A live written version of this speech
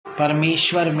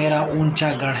परमेश्वर मेरा ऊंचा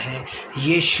गढ़ है,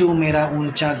 यीशु मेरा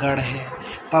ऊंचा गढ़ है,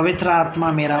 पवित्र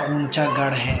आत्मा मेरा ऊंचा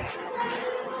गढ़ है।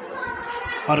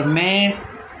 और मैं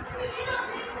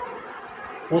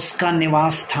उसका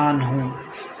निवास स्थान हूँ,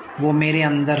 वो मेरे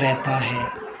अंदर रहता है,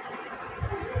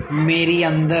 मेरी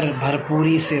अंदर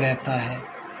भरपूरी से रहता है।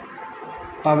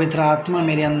 पवित्र आत्मा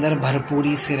मेरे अंदर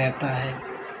भरपूरी से रहता है,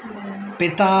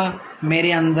 पिता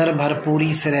मेरे अंदर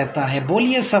भरपूरी से रहता है।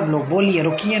 बोलिए सब लोग, बोलिए,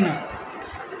 रुकिए ना।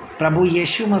 प्रभु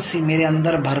यीशु मसीह मेरे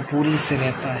अंदर भरपूरी से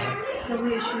रहता है, प्रभु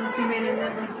यीशु मसीह मेरे अंदर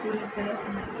भरपूरी से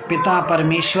रहता है। पिता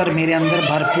परमेश्वर मेरे अंदर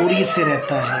भरपूरी से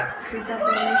रहता है, पिता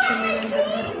परमेश्वर मेरे अंदर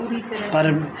भरपूरी से रहता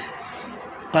है।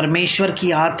 परमेश्वर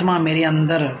की आत्मा मेरे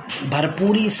अंदर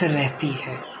भरपूरी से रहती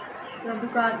है। प्रभु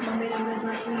का आत्मा मेरे अंदर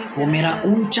भरपूरी से वो मेरा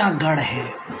ऊंचा गढ़ है,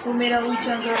 वो मेरा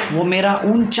ऊंचा गढ़, वो मेरा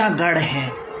ऊंचा गढ़ है,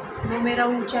 वो मेरा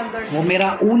ऊंचा गढ़, वो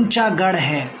मेरा ऊंचा गढ़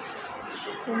है,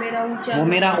 वो मेरा ऊंचा, वो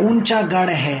मेरा ऊंचा गढ़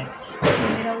है।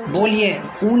 बोलिए,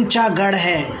 ऊंचा गढ़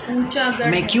है। ऊंचा गढ़।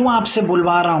 मैं क्यों आपसे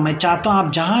बुलवा रहा हूँ? मैं चाहता हूँ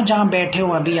आप जहाँ जहाँ बैठे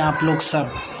हो अभी, आप लोग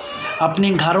सब अपने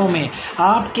घरों में,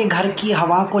 आपके घर की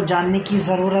हवा को जानने की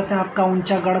ज़रूरत है। आपका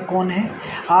ऊंचा गढ़ कौन है?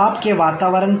 आपके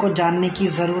वातावरण को जानने की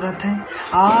ज़रूरत है।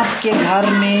 आपके घर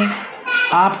में,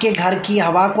 आपके घर की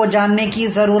हवा को जानने की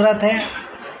ज़रूरत है।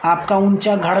 आपका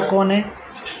ऊंचा गढ़ कौन है?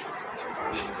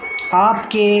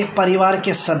 आपके परिवार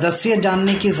के सदस्य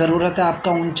जानने की ज़रूरत है,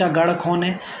 आपका ऊंचा गढ़ कौन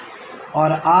है।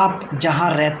 और आप जहाँ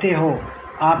रहते हो,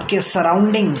 आपके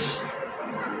सराउंडिंग्स,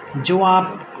 जो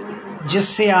आप,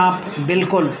 जिससे आप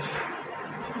बिल्कुल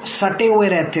सटे हुए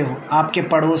रहते हो, आपके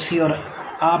पड़ोसी और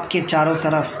आपके चारों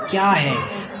तरफ क्या है,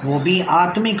 वो भी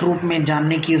आत्मिक रूप में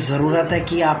जानने की ज़रूरत है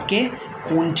कि आपके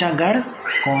ऊंचा गढ़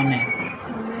कौन है।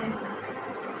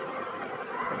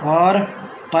 और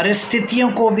परिस्थितियों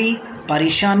को भी,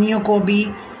 परेशानियों को भी,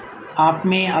 आप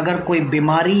में अगर कोई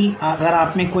बीमारी, अगर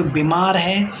आप में कोई बीमार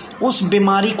है, उस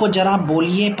बीमारी को जरा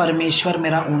बोलिए, परमेश्वर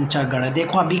मेरा ऊंचा गढ़ है।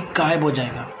 देखो अभी गायब हो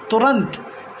जाएगा तुरंत।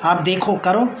 आप देखो,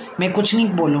 करो, मैं कुछ नहीं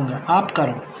बोलूँगा, आप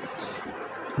करो,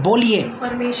 बोलिए,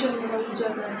 परमेश्वर मेरा ऊंचा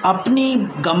गढ़। अपनी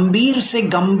गंभीर से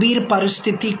गंभीर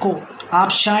परिस्थिति को, आप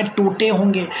शायद टूटे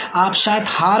होंगे, आप शायद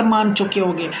हार मान चुके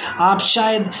होंगे, आप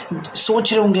शायद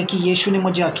सोच रहे होंगे कि यीशु ने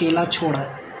मुझे अकेला छोड़ा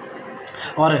है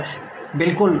और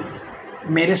बिल्कुल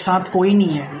मेरे साथ कोई नहीं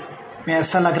है, मैं,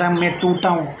 ऐसा लग रहा है मैं टूटा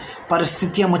हूँ,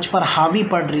 परिस्थितियाँ मुझ पर हावी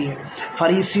पड़ रही है,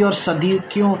 फरीसी और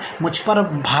सदूकियों मुझ पर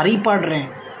भारी पड़ रहे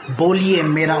हैं। बोलिए,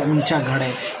 मेरा ऊंचा गढ़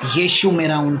है, यीशु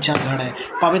मेरा ऊंचा गढ़ है,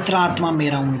 पवित्र आत्मा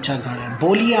मेरा ऊंचा गढ़ है।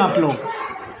 बोलिए आप लोग,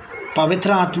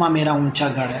 पवित्र आत्मा मेरा ऊंचा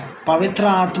गढ़ है, पवित्र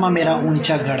आत्मा मेरा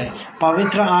ऊंचा गढ़ है,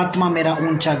 पवित्र आत्मा मेरा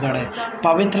ऊंचा गढ़ है,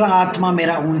 पवित्र आत्मा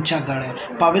मेरा ऊंचा गढ़ है,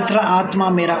 पवित्र आत्मा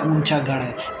मेरा ऊंचा गढ़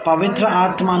है, पवित्र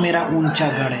आत्मा मेरा ऊंचा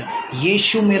गढ़ है,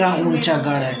 यीशु मेरा ऊंचा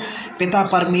गढ़ है, पिता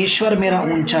परमेश्वर मेरा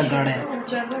ऊंचा गढ़ है,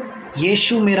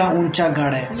 यीशु मेरा ऊंचा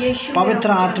गढ़ है,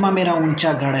 पवित्र आत्मा मेरा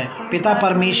ऊंचा गढ़ है, पिता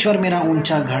परमेश्वर मेरा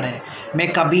ऊंचा गढ़ है। मैं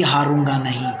कभी हारूंगा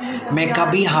नहीं, मैं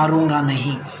कभी हारूंगा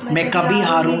नहीं, मैं कभी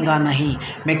हारूंगा नहीं,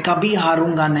 मैं कभी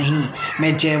हारूंगा नहीं।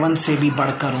 मैं जीवन से भी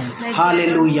बढ़कर हूँ।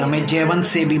 हालेलुया, मैं जीवन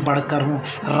से भी बढ़कर हूँ।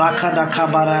 राखा रखा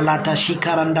बारा लाटा,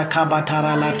 शिखरन रखा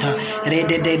बठारा लाटा, रे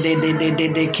day day day day day day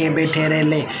day खे बैठे रे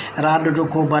ले, राड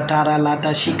रुको बठारा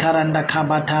लाटा, शिखरन रखा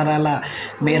बठारा ला।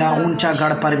 मेरा ऊंचा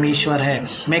गढ़ परमेश्वर है।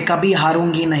 मैं कभी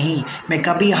हारूंगी नहीं, मैं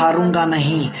कभी हारूंगा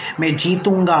नहीं, मैं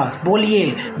जीतूंगा। बोलिए,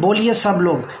 बोलिए सब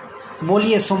लोग,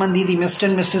 बोलिए, सुमन दीदी, मिस्टर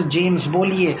मिसेस जेम्स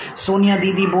बोलिए, सोनिया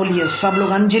दीदी बोलिए, सब लोग,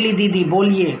 अंजलि दीदी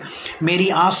बोलिए, मेरी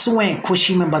आंसुएं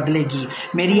खुशी में बदलेगी,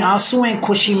 मेरी आंसुएं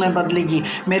खुशी में बदलेगी।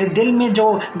 मेरे दिल में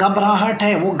जो घबराहट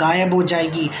है वो गायब हो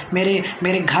जाएगी,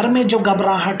 मेरे घर में जो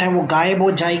घबराहट है वो गायब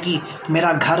हो जाएगी।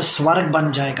 मेरा घर स्वर्ग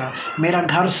बन जाएगा, मेरा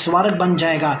घर स्वर्ग बन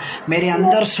जाएगा। मेरे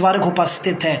अंदर स्वर्ग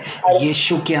उपस्थित है।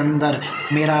 यीशु के अंदर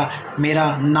मेरा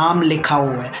नाम लिखा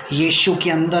हुआ है, यीशु के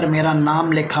अंदर मेरा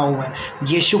नाम लिखा हुआ है,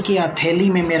 यीशु की हथेली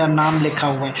में मेरा नाम लिखा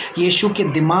हुआ है, यीशु के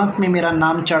दिमाग में मेरा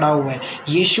नाम चढ़ा हुआ है,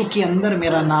 यीशु के अंदर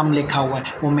मेरा नाम लिखा हुआ है।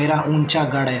 वो मेरा ऊंचा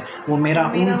गढ़ है, वो मेरा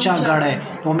ऊंचा गढ़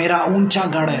है, वो मेरा ऊंचा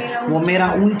गढ़ है, वो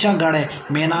मेरा ऊंचा गढ़ है।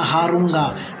 मैं ना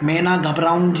हारूंगा, मैं ना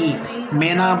घबराऊंगी,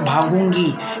 मैं ना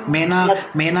भागूंगी,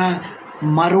 मैं ना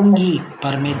मरूंगी,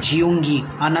 पर मैं जीऊंगी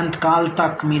अनंत काल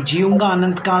तक। मैं जीऊंगा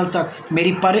अनंत काल तक।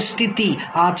 मेरी परिस्थिति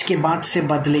आज के बाद से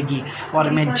बदलेगी और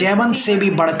मैं जीवन से भी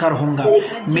बढ़कर होऊंगा।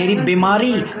 मेरी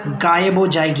बीमारी गायब हो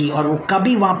जाएगी और वो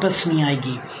कभी वापस नहीं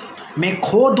आएगी। मैं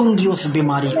खो दूंगी उस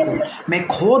बीमारी को, मैं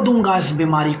खो दूंगा इस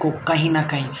बीमारी को कहीं ना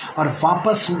कहीं, और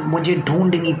वापस मुझे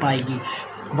ढूंढ नहीं पाएगी,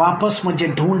 वापस मुझे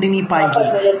ढूंढ नहीं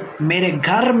पाएगी। मेरे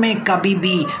घर में कभी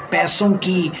भी पैसों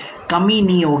की कमी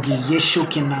नहीं होगी यीशु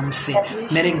के नाम से।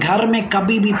 मेरे घर में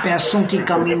कभी भी पैसों की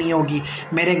कमी नहीं होगी।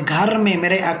 मेरे घर में,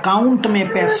 मेरे अकाउंट में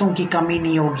पैसों की कमी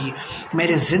नहीं होगी।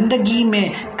 मेरे ज़िंदगी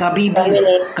में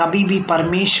कभी भी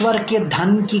परमेश्वर के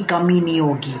धन की कमी नहीं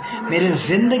होगी। मेरे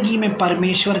ज़िंदगी में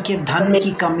परमेश्वर के धन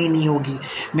की कमी नहीं होगी।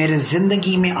 मेरे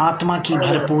ज़िंदगी में आत्मा की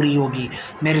भरपूरी होगी।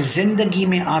 मेरे ज़िंदगी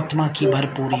में आत्मा की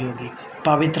भरपूरी होगी।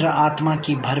 पवित्र आत्मा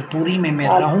की भरपूरी में मैं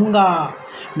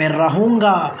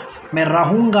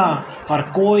रहूँगा और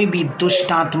कोई भी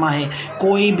दुष्ट आत्मा है,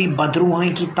 कोई भी बदरूहों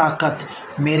की ताकत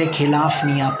मेरे खिलाफ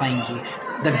नहीं आ पाएंगी।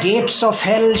 The gates of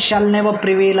hell shall never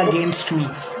prevail against me.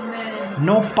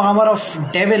 No power of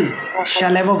devil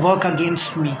shall ever work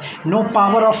against me. No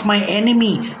power of my enemy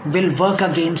will work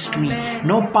against me.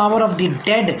 No power of the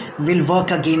dead will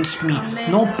work against me.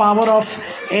 No power of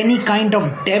any kind of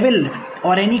devil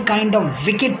or any kind of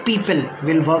wicked people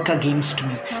will work against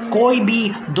me. कोई भी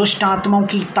दुष्ट आत्माओं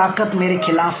की ताकत मेरे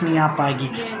खिलाफ नहीं आ पाएगी।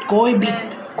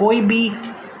 कोई भी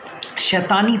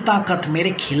शैतानी ताकत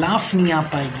मेरे खिलाफ नहीं आ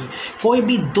पाएगी। कोई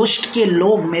भी दुष्ट के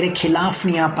लोग मेरे खिलाफ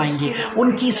नहीं आ पाएंगे।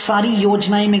 उनकी सारी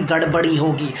योजनाएं में गड़बड़ी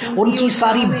होगी, उनकी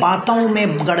सारी बातों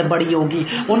में गड़बड़ी होगी,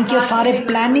 उनके सारे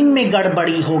प्लानिंग में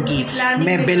गड़बड़ी होगी।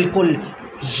 मैं बिल्कुल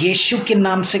यीशु के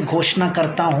नाम से घोषणा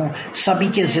करता हूँ सभी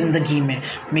के ज़िंदगी में।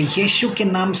 मैं यीशु के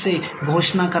नाम से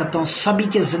घोषणा करता हूँ सभी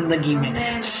के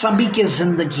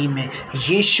ज़िंदगी में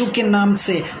यीशु के नाम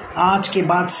से आज के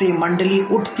बाद से मंडली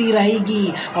उठती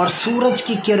रहेगी और सूरज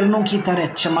की किरणों की तरह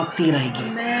चमकती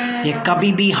रहेगी। ये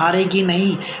कभी भी हारेगी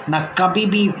नहीं, ना कभी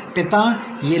भी। पिता,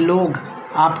 ये लोग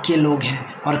आपके लोग हैं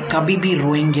और कभी भी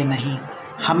रोएंगे नहीं,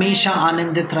 हमेशा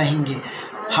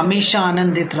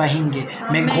आनंदित रहेंगे।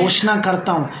 मैं घोषणा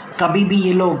करता हूँ कभी भी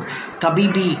ये लोग कभी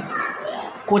भी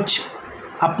कुछ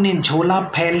अपने झोला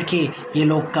फैल के ये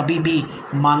लोग कभी भी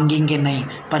मांगेंगे नहीं।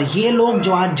 पर ये लोग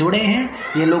जो आज जुड़े हैं,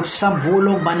 ये लोग सब वो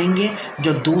लोग बनेंगे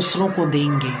जो दूसरों को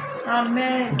देंगे,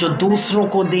 जो दूसरों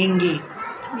को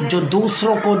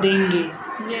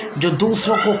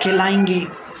खिलाएंगे,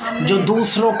 जो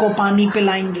दूसरों को पानी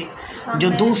पिलाएंगे, जो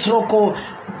दूसरों को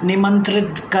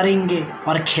निमंत्रित करेंगे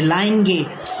और खिलाएंगे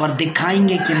और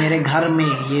दिखाएंगे कि मेरे घर में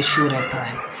यीशु रहता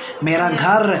है। मेरा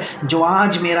घर जो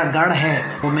आज मेरा गढ़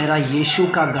है वो मेरा यीशु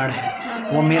का गढ़ है,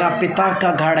 वो मेरा पिता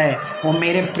का गढ़ है, वो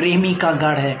मेरे प्रेमी का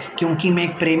गढ़ है। क्योंकि मैं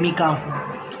एक प्रेमिका हूँ।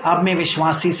 अब मैं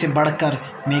विश्वासी से बढ़कर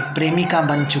मैं एक प्रेमिका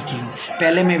बन चुकी हूँ।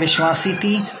 पहले मैं विश्वासी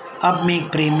थी, अब मैं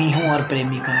एक प्रेमी हूँ और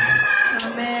प्रेमिका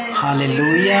हूँ।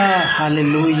 Hallelujah,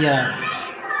 hallelujah.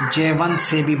 जयवंत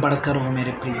से भी बढ़कर हो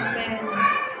मेरे प्रिय,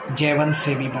 जयवंत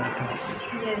से भी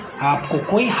बढ़कर। आपको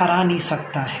कोई हरा नहीं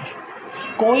सकता है।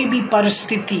 कोई भी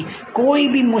परिस्थिति, कोई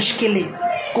भी मुश्किलें,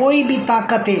 कोई भी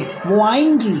ताकतें वो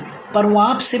आएंगी पर वो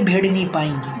आपसे भिड़ नहीं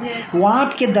पाएंगी। वो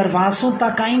आपके दरवाज़ों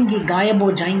तक आएंगी, गायब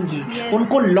हो जाएंगी।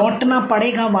 उनको लौटना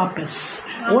पड़ेगा वापस।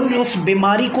 उस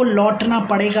बीमारी को लौटना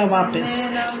पड़ेगा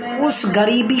वापस, उस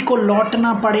गरीबी को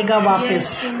लौटना पड़ेगा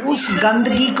वापस, उस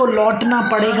गंदगी को लौटना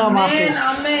पड़ेगा वापस,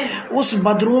 उस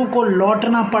बदरुओं को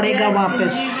लौटना पड़ेगा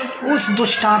वापस, उस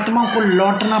दुष्टात्मा को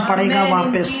लौटना पड़ेगा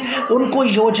वापस। उनको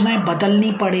योजनाएं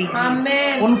बदलनी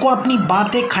पड़ेगी, उनको अपनी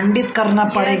बातें खंडित करना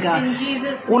पड़ेगा।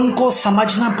 उनको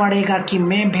समझना पड़ेगा कि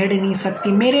मैं भिड़ नहीं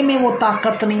सकती, मेरे में वो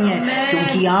ताकत नहीं है,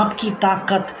 क्योंकि आपकी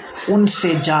ताकत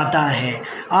उनसे ज़्यादा है,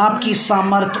 आपकी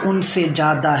सामर्थ उनसे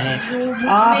ज़्यादा है,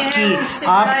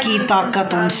 आपकी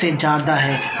ताकत उनसे ज़्यादा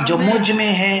है। जो मुझ में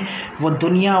है वो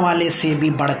दुनिया वाले से भी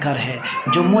बढ़कर है,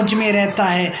 जो मुझ में रहता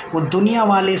है वो दुनिया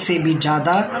वाले से भी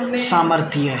ज़्यादा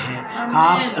सामर्थ्य है।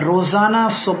 आप रोज़ाना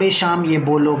सुबह शाम ये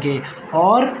बोलोगे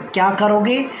और क्या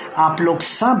करोगे? आप लोग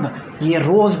सब ये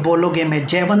रोज़ बोलोगे, मैं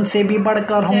जयवंत से भी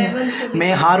बढ़कर हूँ,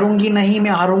 मैं हारूंगी नहीं,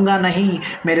 मैं हारूंगा नहीं।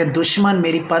 मेरे दुश्मन,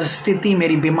 मेरी परिस्थिति,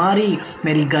 मेरी बीमारी,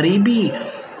 मेरी गरीबी,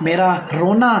 मेरा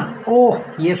रोना, ओह,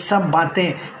 ये सब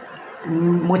बातें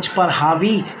मुझ पर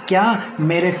हावी क्या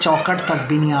मेरे चौखट तक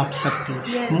भी नहीं आ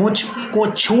सकती, मुझ को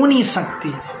छू नहीं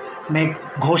सकती। मैं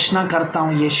घोषणा करता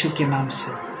हूँ यीशु के नाम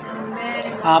से।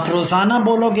 आप रोज़ाना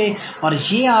बोलोगे और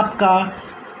ये आपका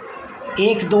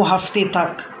 1-2 हफ्ते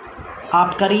तक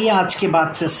आप करिए। आज के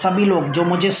बाद से सभी लोग जो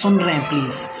मुझे सुन रहे हैं,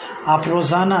 प्लीज़ आप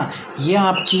रोज़ाना, ये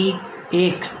आपकी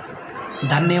एक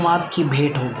धन्यवाद की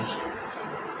भेंट होगी।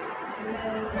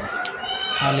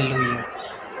 हालेलुया,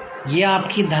 ये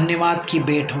आपकी धन्यवाद की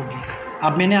भेंट होगी।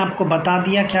 अब मैंने आपको बता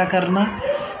दिया क्या करना।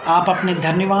 आप अपने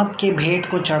धन्यवाद के भेंट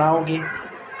को चढ़ाओगे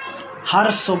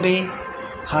हर सुबह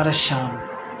हर शाम,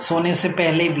 सोने से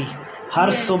पहले भी,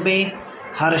 हर सुबह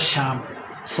हर शाम,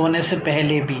 सोने से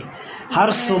पहले भी,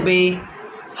 हर सुबह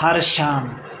हर शाम,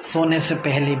 सोने से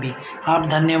पहले भी आप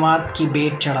धन्यवाद की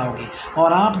भेंट चढ़ाओगे।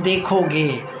 और आप देखोगे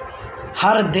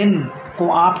हर दिन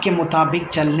को आपके मुताबिक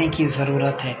चलने की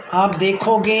ज़रूरत है। आप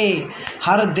देखोगे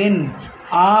हर दिन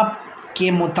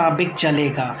आपके मुताबिक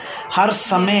चलेगा, हर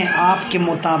समय आपके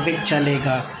मुताबिक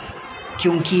चलेगा,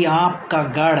 क्योंकि आपका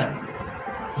गढ़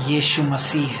यीशु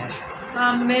मसीह है।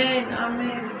 आमीन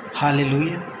आमीन।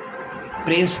 Hallelujah,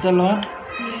 praise the Lord,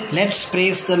 let's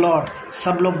praise the Lord.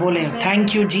 सब लोग बोले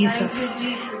thank you Jesus,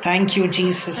 thank you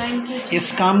Jesus,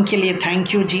 इस काम के लिए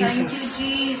thank you Jesus.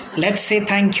 Let's say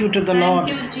thank you to the Lord.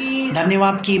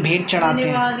 धन्यवाद की भेंट चढ़ाते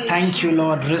हैं। Thank you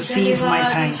Lord, receive my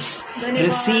thanks,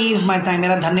 receive my thank.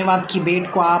 मेरा धन्यवाद की भेंट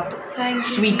को आप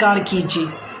स्वीकार कीजिए,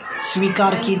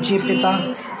 स्वीकार कीजिए पिता,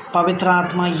 पवित्र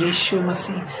आत्मा, यीशु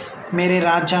मसीह, मेरे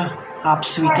राजा, आप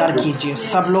स्वीकार कीजिए।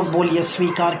 सब लोग बोलिए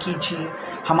स्वीकार कीजिए,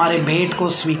 हमारे भेंट को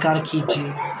स्वीकार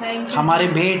कीजिए, हमारे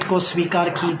भेंट को स्वीकार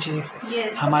कीजिए,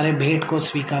 हमारे भेंट को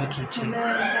स्वीकार कीजिए।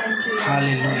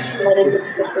 Hallelujah,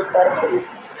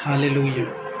 hallelujah.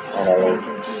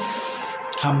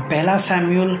 हम पहला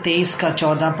शमूएल 23 का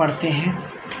 14 पढ़ते हैं।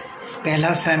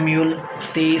 पहला शमूएल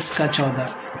 23 का 14।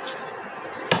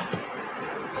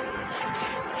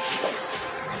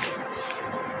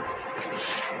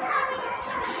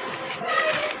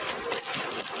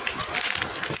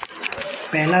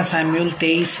 पहला शमूएल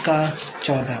 23 का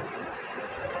 14।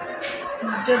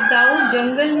 जब दाऊद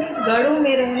जंगल में गढ़ों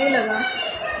में रहने लगा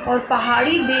और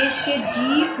पहाड़ी देश के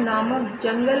जीप नामक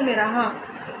जंगल में रहा,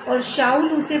 और शाऊल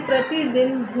उसे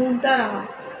प्रतिदिन ढूंढता रहा,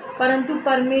 परंतु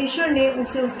परमेश्वर ने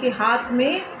उसे उसके हाथ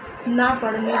में ना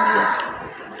पड़ने दिया।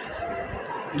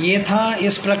 ये था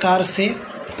इस प्रकार से,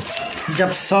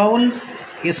 जब शाऊल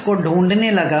इसको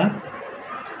ढूंढने लगा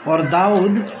और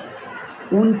दाऊद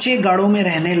ऊंचे गढ़ों में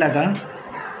रहने लगा,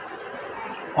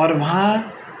 और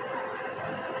वहाँ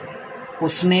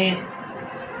उसने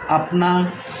अपना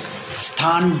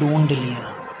स्थान ढूंढ लिया,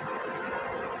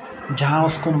 जहाँ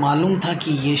उसको मालूम था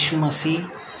कि यीशु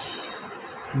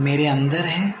मसीह मेरे अंदर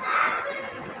है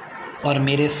और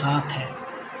मेरे साथ है।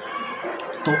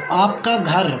 तो आपका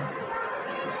घर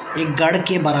एक गढ़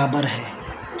के बराबर है,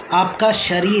 आपका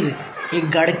शरीर एक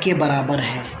गढ़ के बराबर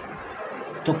है।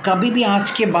 तो कभी भी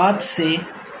आज के बाद से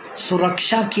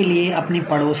सुरक्षा के लिए अपने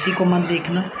पड़ोसी को मत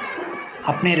देखना,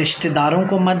 अपने रिश्तेदारों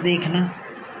को मत देखना,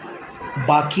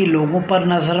 बाकी लोगों पर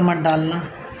नज़र मत डालना,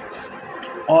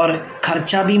 और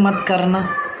खर्चा भी मत करना।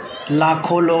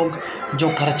 लाखों लोग जो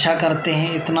खर्चा करते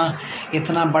हैं,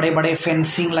 इतना बड़े बड़े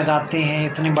फेंसिंग लगाते हैं,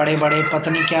 इतने बड़े बड़े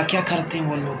पता नहीं क्या क्या करते हैं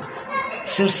वो लोग,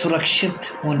 सिर्फ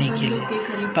सुरक्षित होने के लिए।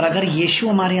 पर अगर यीशु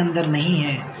हमारे अंदर नहीं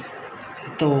है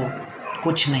तो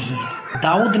कुछ नहीं है।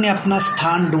 दाऊद ने अपना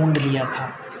स्थान ढूंढ लिया था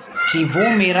कि वो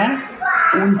मेरा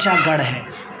ऊंचा गढ़ है,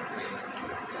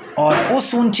 और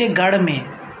उस ऊंचे गढ़ में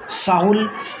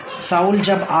साउल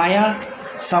जब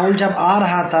आ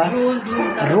रहा था,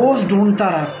 रोज़ ढूंढता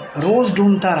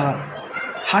रहा,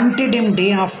 hunted him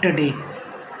day after day.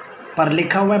 पर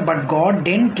लिखा हुआ है but God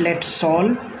didn't late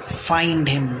sol find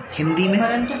him. Hindi में,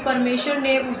 परंतु परमेश्वर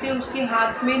ने उसे उसके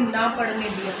हाथ में ना पड़ने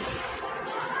दिया।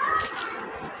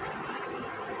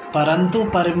 परंतु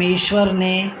परमेश्वर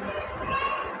ने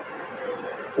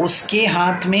उसके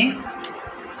हाथ में,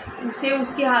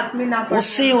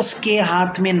 उसे उसके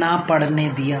हाथ में ना पड़ने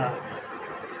दिया।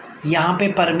 यहाँ पे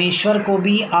परमेश्वर को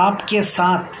भी आपके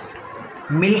साथ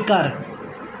मिलकर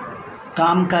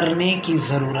काम करने की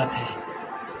ज़रूरत है।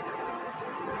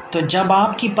 तो जब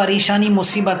आपकी परेशानी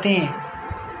मुसीबतें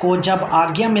को जब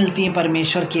आज्ञा मिलती है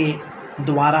परमेश्वर के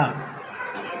द्वारा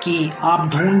कि आप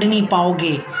ढूंढ नहीं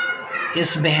पाओगे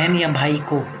इस बहन या भाई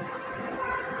को,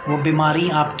 वो बीमारी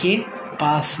आपके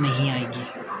पास नहीं आएगी।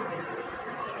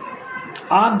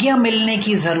 आज्ञा मिलने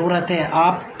की ज़रूरत है।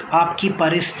 आपकी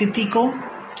परिस्थिति को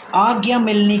आज्ञा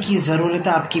मिलने की ज़रूरत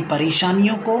है, आपकी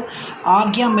परेशानियों को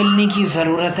आज्ञा मिलने की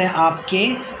ज़रूरत है, आपके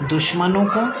दुश्मनों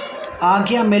को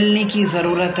आज्ञा मिलने की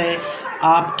ज़रूरत है,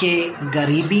 आपके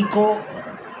गरीबी को,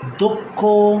 दुख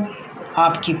को,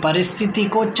 आपकी परिस्थिति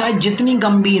को, चाहे जितनी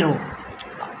गंभीर हो,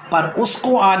 पर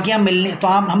उसको आज्ञा मिलने। तो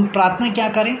हम प्रार्थना क्या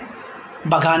करें?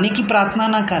 भगाने की प्रार्थना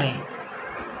ना करें,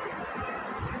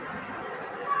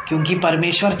 क्योंकि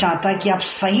परमेश्वर चाहता है कि आप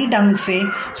सही ढंग से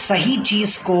सही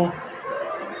चीज़ को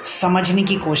समझने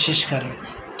की कोशिश करें।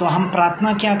 तो हम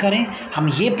प्रार्थना क्या करें? हम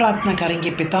ये प्रार्थना करेंगे,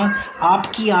 पिता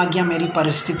आपकी आज्ञा मेरी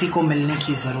परिस्थिति को मिलने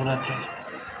की ज़रूरत है,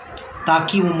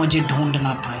 ताकि वो मुझे ढूंढ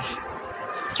ना पाए,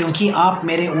 क्योंकि आप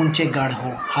मेरे ऊंचे गढ़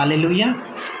हो। हालेलुया,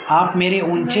 आप मेरे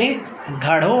ऊंचे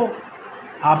गढ़ हो,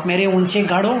 आप मेरे ऊंचे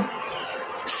गढ़ हो।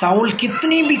 साउल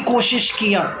कितनी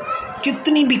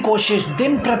भी कोशिश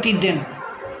दिन प्रतिदिन,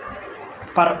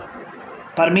 पर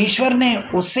परमेश्वर ने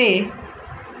उसे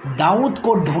दाऊद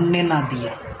को ढूंढने ना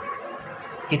दिया।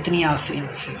 इतनी आसान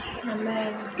से।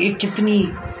 आमेन। एक कितनी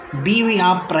भी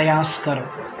आप प्रयास करो,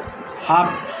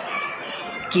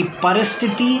 आपकी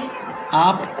परिस्थिति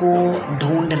आपको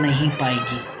ढूंढ नहीं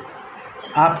पाएगी।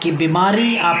 आपकी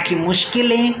बीमारी, आपकी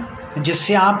मुश्किलें,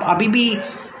 जिससे आप अभी भी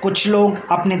कुछ लोग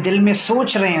अपने दिल में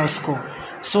सोच रहे हैं, उसको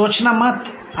सोचना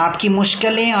मत। आपकी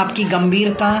मुश्किलें, आपकी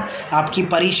गंभीरता, आपकी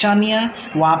परेशानियां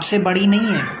वो आपसे बड़ी नहीं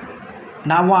है,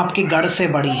 ना वो आपके गढ़ से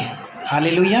बड़ी है।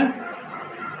 हालेलुया।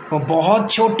 वो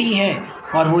बहुत छोटी है,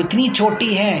 और वो इतनी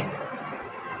छोटी है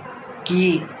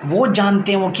कि वो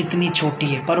जानते हैं वो कितनी छोटी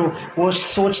है, पर वो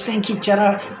सोचते हैं कि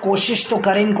चला कोशिश तो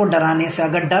करें इनको डराने से।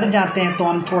 अगर डर जाते हैं तो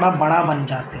हम थोड़ा बड़ा बन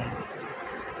जाते हैं।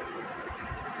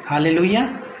 हालेलुया।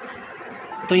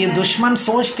 तो ये दुश्मन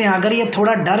सोचते हैं अगर ये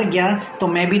थोड़ा डर गया तो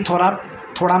मैं भी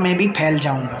थोड़ा मैं भी फैल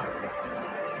जाऊंगा।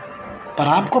 पर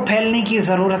आपको फैलने की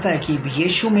ज़रूरत है कि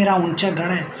यीशु मेरा ऊंचा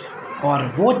गढ़ है,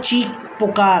 और वो चीख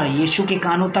पुकार यीशु के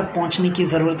कानों तक पहुंचने की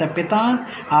ज़रूरत है। पिता,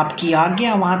 आपकी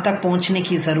आज्ञा वहां तक पहुंचने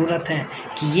की ज़रूरत है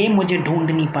कि ये मुझे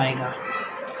ढूंढ नहीं पाएगा।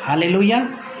 हालेलुया।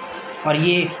 और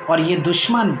ये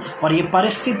दुश्मन, और ये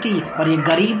परिस्थिति, और ये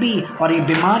गरीबी, और ये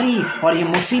बीमारी, और ये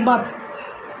मुसीबत,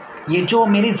 ये जो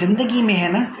मेरी ज़िंदगी में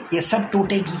है ना, ये सब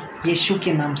टूटेगी यीशु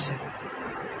के नाम से,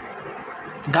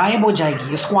 गायब हो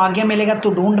जाएगी। इसको आगे मिलेगा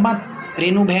तो ढूंढ मत।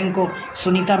 रेनू बहन को,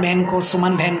 सुनीता बहन को,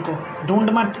 सुमन बहन को ढूंढ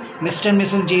मत, मिस्टर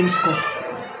मिसेस जेम्स को,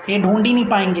 ये ढूंढ ही नहीं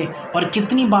पाएंगे। और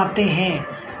कितनी बातें हैं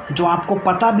जो आपको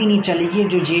पता भी नहीं चलेगी,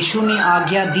 जो यीशु ने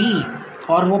आज्ञा दी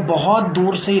और वो बहुत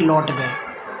दूर से ही लौट गए।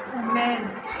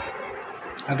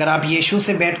 अगर आप यीशु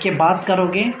से बैठ के बात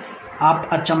करोगे, आप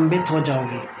अचंभित हो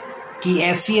जाओगे कि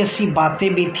ऐसी ऐसी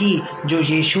बातें भी थी जो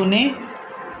यीशु ने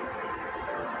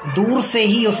दूर से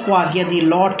ही उसको आज्ञा दी।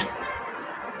 लौट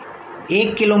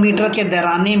 1 किलोमीटर के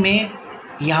दराने में,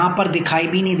 यहाँ पर दिखाई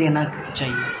भी नहीं देना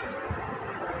चाहिए,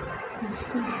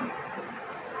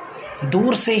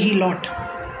 दूर से ही लौट।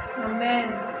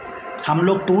 हम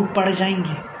लोग टूट पड़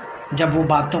जाएंगे जब वो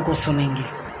बातों को सुनेंगे।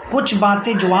 कुछ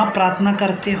बातें जो आप प्रार्थना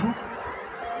करते हो,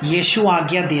 यीशु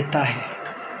आज्ञा देता है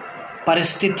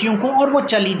परिस्थितियों को, और वो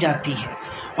चली जाती है।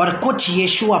 और कुछ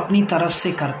यीशु अपनी तरफ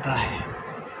से करता है।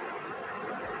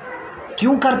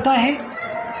 क्यों करता है?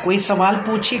 कोई सवाल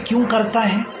पूछिए, क्यों करता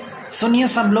है? सुनिए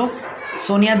सब लोग,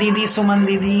 सोनिया दीदी, सुमन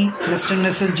दीदी, मिस्टर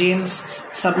मिसेस जेम्स,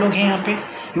 सब लोग हैं यहाँ पे।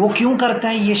 वो क्यों करता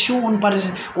है यीशु?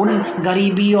 उन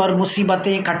गरीबी और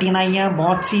मुसीबतें, कठिनाइयाँ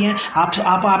बहुत सी हैं।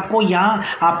 आपको यहाँ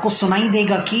आपको सुनाई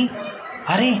देगा कि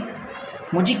अरे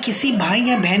मुझे किसी भाई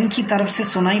या बहन की तरफ से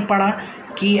सुनाई पड़ा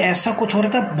कि ऐसा कुछ हो रहा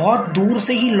था, बहुत दूर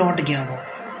से ही लौट गया,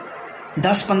 वो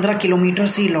 10-15 किलोमीटर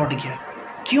से ही लौट गया।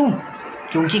 क्यों?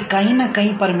 क्योंकि कहीं ना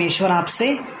कहीं परमेश्वर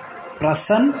आपसे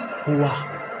प्रसन्न हुआ,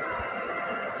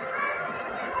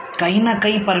 कहीं ना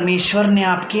कहीं परमेश्वर ने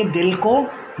आपके दिल को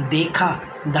देखा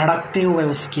धड़कते हुए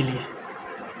उसके लिए,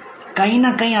 कहीं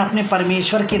ना कहीं आपने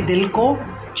परमेश्वर के दिल को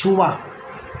छुआ,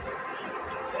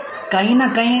 कहीं ना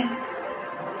कहीं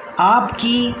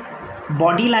आपकी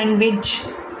बॉडी लैंग्वेज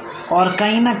और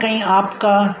कहीं ना कहीं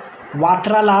आपका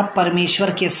वार्तालाप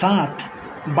परमेश्वर के साथ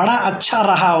बड़ा अच्छा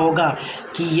रहा होगा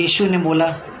कि यीशु ने बोला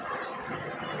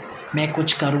मैं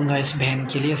कुछ करूँगा इस बहन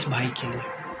के लिए, इस भाई के लिए।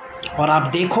 और आप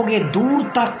देखोगे दूर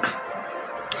तक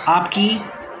आपकी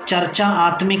चर्चा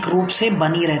आत्मिक रूप से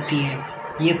बनी रहती है।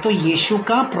 ये तो यीशु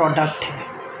का प्रोडक्ट है,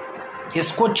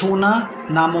 इसको छूना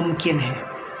नामुमकिन है,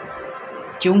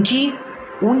 क्योंकि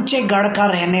ऊंचे गढ़ का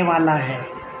रहने वाला है।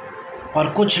 और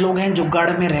कुछ लोग हैं जो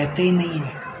गढ़ में रहते ही नहीं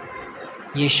हैं,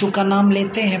 यीशु का नाम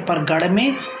लेते हैं पर गढ़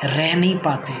में रह नहीं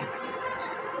पाते,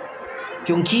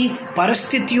 क्योंकि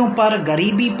परिस्थितियों पर,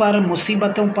 गरीबी पर,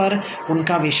 मुसीबतों पर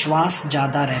उनका विश्वास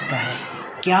ज़्यादा रहता है।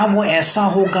 क्या वो ऐसा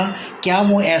होगा, क्या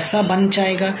वो ऐसा बन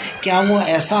जाएगा, क्या वो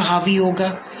ऐसा हावी होगा,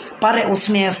 पर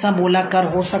उसने ऐसा बोला कर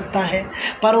हो सकता है,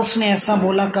 पर उसने ऐसा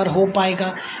बोला कर हो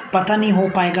पाएगा, पता नहीं हो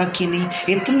पाएगा कि नहीं।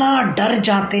 इतना डर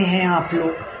जाते हैं आप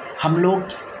लोग, हम लोग,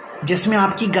 जिसमें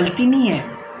आपकी गलती नहीं है,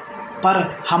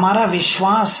 पर हमारा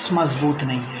विश्वास मजबूत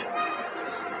नहीं है।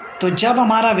 तो जब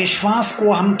हमारा विश्वास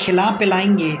को हम खिला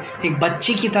पिलाएंगे, एक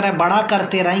बच्चे की तरह बड़ा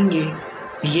करते रहेंगे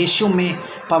यीशु में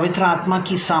पवित्र आत्मा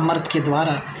की सामर्थ के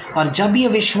द्वारा, और जब ये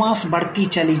विश्वास बढ़ती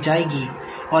चली जाएगी,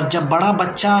 और जब बड़ा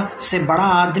बच्चा से बड़ा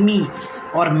आदमी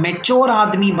और मैच्योर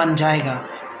आदमी बन जाएगा,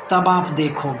 तब आप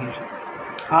देखोगे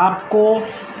आपको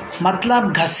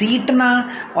मतलब घसीटना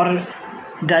और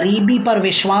गरीबी पर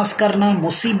विश्वास करना,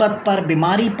 मुसीबत पर,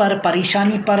 बीमारी पर,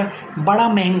 परेशानी पर बड़ा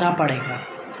महंगा पड़ेगा।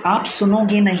 आप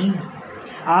सुनोगे नहीं,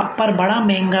 आप पर बड़ा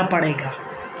महंगा पड़ेगा।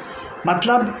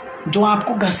 मतलब जो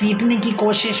आपको घसीटने की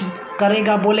कोशिश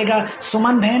करेगा, बोलेगा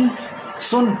सुमन बहन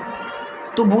सुन,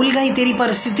 तू भूल गई तेरी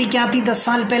परिस्थिति क्या थी 10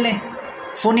 साल पहले।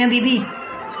 सोनिया दीदी,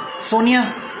 सोनिया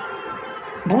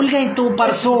भूल गई तू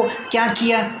परसों क्या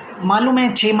किया? मालूम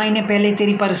है 6 महीने पहले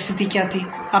तेरी परिस्थिति क्या थी,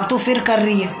 अब तू फिर कर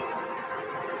रही है।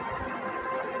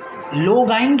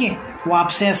 लोग आएंगे, वो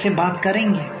आपसे ऐसे बात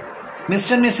करेंगे।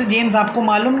 मिस्टर मिसेस जेम्स, आपको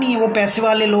मालूम नहीं है वो पैसे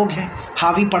वाले लोग हैं,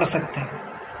 हावी पड़ सकते हैं।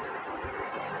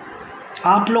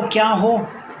 आप लोग क्या हो?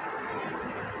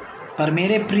 पर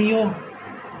मेरे प्रियो,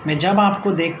 मैं जब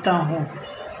आपको देखता हूँ,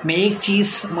 मैं एक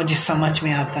चीज़ मुझे समझ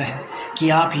में आता है कि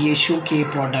आप यीशु के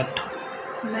प्रोडक्ट हो,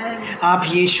 आप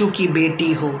यीशु की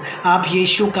बेटी हो, आप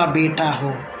यीशु का बेटा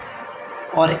हो।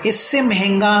 और इससे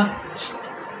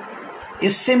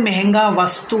महंगा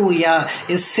वस्तु या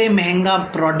इससे महंगा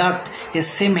प्रोडक्ट,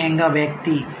 इससे महंगा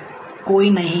व्यक्ति कोई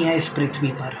नहीं है इस पृथ्वी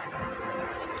पर।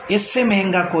 इससे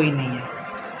महंगा कोई नहीं है।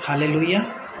 हालेलुया।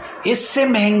 इससे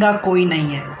महंगा कोई नहीं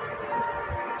है।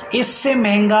 इससे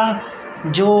महंगा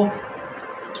जो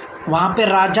वहाँ पे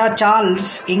राजा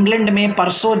चार्ल्स इंग्लैंड में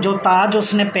परसों जो ताज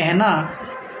उसने पहना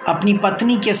अपनी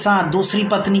पत्नी के साथ, दूसरी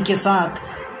पत्नी के साथ,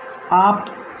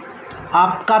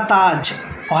 आपका ताज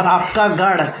और आपका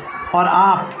गढ़ और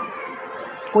आप,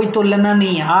 कोई तुलना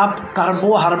नहीं है। आप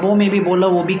हरबों में भी बोलो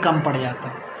वो भी कम पड़ जाता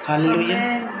है। हालेलुया।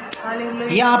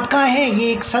 ये आपका है,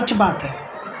 ये एक सच बात है,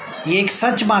 ये एक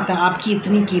सच बात है। आपकी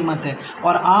इतनी कीमत है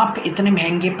और आप इतने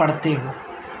महंगे पड़ते हो,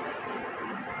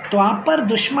 तो आप पर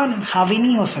दुश्मन हावी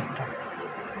नहीं हो सकता।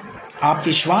 आप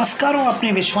विश्वास करो,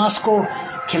 अपने विश्वास को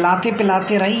खिलाते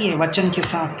पिलाते रहिए वचन के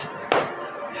साथ।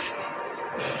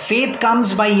 Faith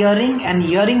comes by hearing and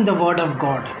hearing the word of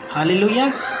God.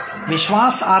 Hallelujah.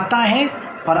 विश्वास आता है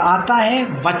और आता है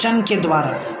वचन के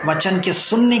द्वारा, वचन के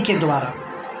सुनने के द्वारा,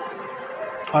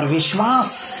 और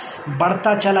विश्वास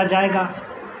बढ़ता चला जाएगा,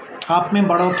 आप में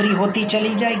बढ़ोतरी होती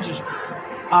चली जाएगी।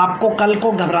 आपको कल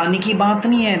को घबराने की बात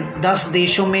नहीं है। 10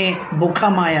 देशों में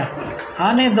भूकंप आया,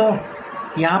 आने दो,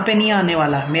 यहाँ पे नहीं आने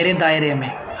वाला मेरे दायरे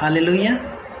में। हालेलुया।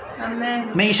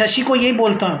 मैं शशि को यही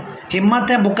बोलता हूँ,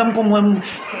 हिम्मत है,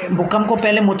 भूकंप को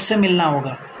पहले मुझसे मिलना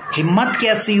होगा। हिम्मत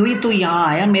कैसी हुई तू यहाँ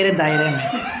आया मेरे दायरे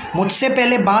में? मुझसे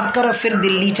पहले बात कर, फिर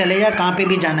दिल्ली चले जा, कहाँ पे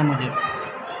भी जाना मुझे।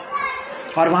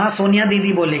 और वहाँ सोनिया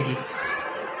दीदी बोलेगी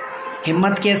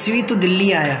हिम्मत कैसी हुई तू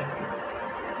दिल्ली आया,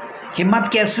 हिम्मत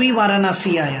कैसी हुई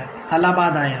वाराणसी आया,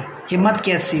 इलाहाबाद आया, हिम्मत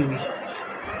कैसी हुई?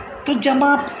 तो जब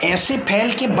आप ऐसे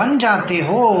फैल के बन जाते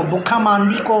हो, भूखा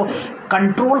आंधी को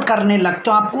कंट्रोल करने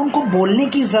लगते हो, आपको उनको बोलने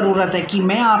की ज़रूरत है कि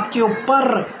मैं आपके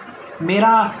ऊपर, मेरा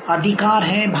अधिकार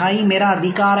है भाई, मेरा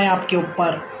अधिकार है आपके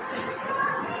ऊपर,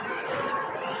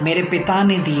 मेरे पिता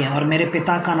ने दिए और मेरे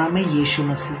पिता का नाम है यीशु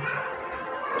मसीह।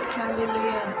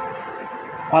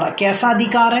 और कैसा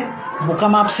अधिकार है?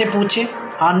 भूकंप आपसे पूछे,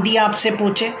 आंधी आपसे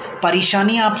पूछे,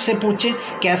 परेशानी आपसे पूछे,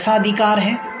 कैसा अधिकार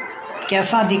है?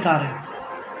 कैसा अधिकार है?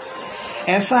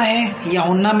 ऐसा है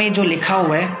यूहन्ना में जो लिखा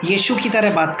हुआ है, यीशु की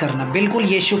तरह बात करना, बिल्कुल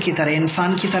यीशु की तरह,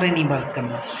 इंसान की तरह नहीं बात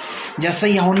करना। जैसे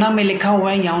यूहन्ना में लिखा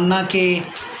हुआ है, यूहन्ना के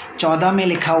 14 में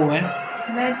लिखा हुआ है,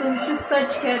 मैं तुमसे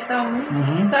सच कहता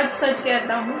हूँ, सच सच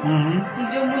कहता हूँ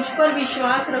कि जो मुझ पर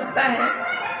विश्वास रखता है,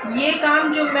 ये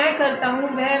काम जो मैं करता हूँ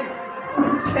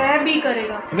वह भी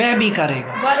करेगा, वह भी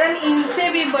करेगा, वरन इनसे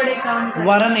भी बड़े काम करेगा,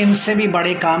 वरन इनसे भी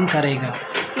बड़े काम करेगा,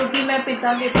 क्योंकि मैं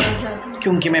पिता के पास जाता हूँ,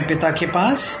 क्योंकि मैं पिता के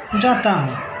पास जाता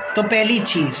हूँ। तो पहली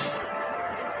चीज़,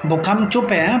 भूकंप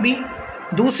चुप है अभी।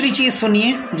 दूसरी चीज़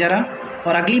सुनिए जरा,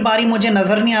 और अगली बारी मुझे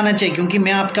नज़र नहीं आना चाहिए, क्योंकि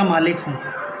मैं आपका मालिक हूँ।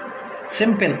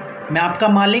 सिंपल, मैं आपका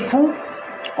मालिक हूँ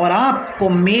और आपको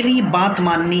मेरी बात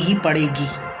माननी ही पड़ेगी।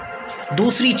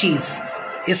 दूसरी चीज़,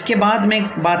 इसके बाद मैं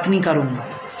बात नहीं करूँगा।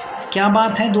 क्या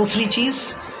बात है दूसरी चीज़?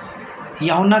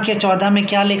 यूहन्ना के 14 में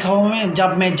क्या लिखा हुआ है?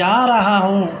 जब मैं जा रहा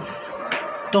हूँ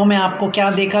तो मैं आपको क्या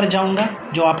देकर जाऊँगा?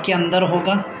 जो आपके अंदर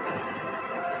होगा,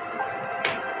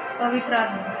 पवित्र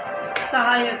आत्मा,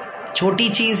 सहायक। छोटी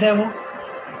चीज़ है वो,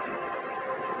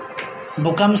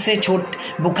 भूकंप से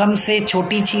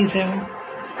छोटी चीज़ है वो,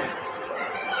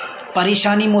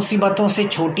 परेशानी मुसीबतों से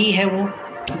छोटी है वो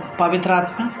पवित्र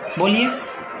आत्मा। बोलिए।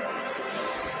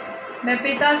 मैं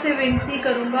पिता से विनती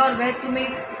करूंगा और वह तुम्हें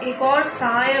एक और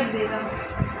सहायक देगा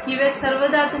कि वह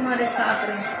सर्वदा तुम्हारे साथ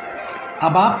रहे।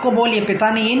 अब आपको बोलिए, पिता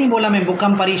ने ये नहीं बोला मैं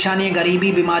भूकंप, परेशानी,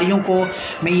 गरीबी, बीमारियों को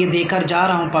मैं ये देकर जा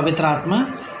रहा हूँ पवित्र आत्मा,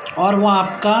 और वो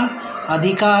आपका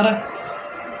अधिकार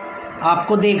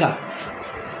आपको देगा।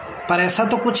 पर ऐसा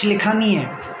तो कुछ लिखा नहीं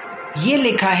है। ये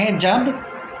लिखा है जब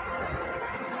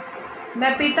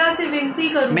मैं पिता से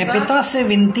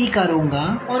विनती करूंगा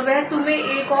और वह तुम्हें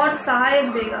एक और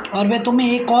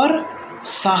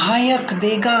सहायक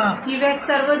देगा कि वह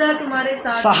सर्वदा तुम्हारे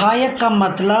साथ। सहायक का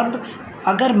मतलब,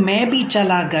 अगर मैं भी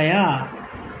चला गया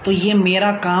तो ये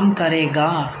मेरा काम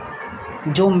करेगा।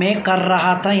 जो मैं कर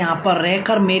रहा था यहाँ पर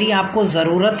रहकर, मेरी आपको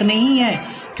ज़रूरत नहीं है,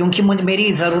 क्योंकि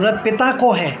मेरी ज़रूरत पिता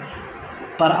को है।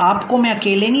 पर आपको मैं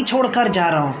अकेले नहीं छोड़कर जा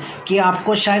रहा हूँ कि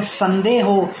आपको शायद संदेह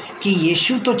हो कि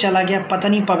यीशु तो चला गया, पता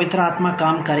नहीं पवित्र आत्मा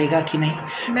काम करेगा कि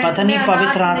नहीं, पता नहीं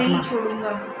पवित्र आत्मा,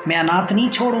 मैं अनाथ नहीं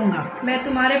छोड़ूंगा, मैं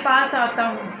तुम्हारे पास आता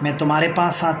हूँ, मैं तुम्हारे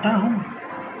पास आता हूँ।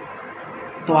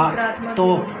 तो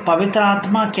पवित्र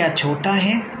आत्मा क्या छोटा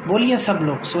है? बोलिए सब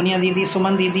लोग, सोनिया दीदी,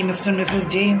 सुमन दीदी, मिस्टर मिसेस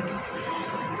जेम्स,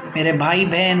 मेरे भाई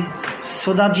बहन,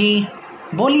 सुधा जी,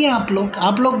 बोलिए आप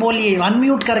लोग बोलिए,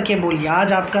 अनम्यूट करके बोलिए,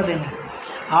 आज आपका दिन है,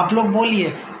 आप लोग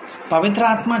बोलिए, पवित्र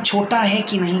आत्मा छोटा है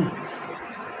कि नहीं?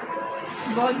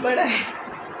 बहुत बड़ा है।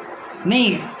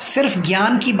 नहीं, सिर्फ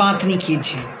ज्ञान की बात नहीं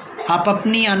कीजिए, आप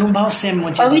अपनी अनुभव से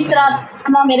मुझे पवित्र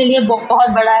आत्मा मेरे लिए बहुत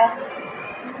बड़ा है।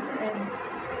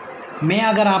 मैं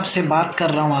अगर आपसे बात कर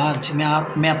रहा हूँ आज,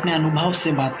 मैं अपने अनुभव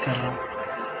से बात कर रहा हूँ।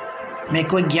 मैं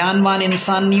कोई ज्ञानवान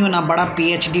इंसान नहीं हूँ, ना बड़ा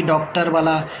PhD डॉक्टर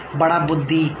वाला बड़ा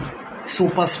बुद्धि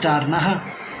सुपरस्टार ना,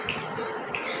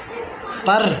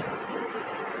 पर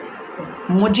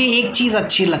मुझे एक चीज़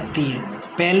अच्छी लगती है,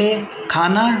 पहले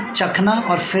खाना चखना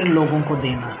और फिर लोगों को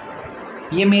देना,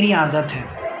 ये मेरी आदत है।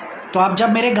 तो आप जब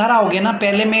मेरे घर आओगे ना,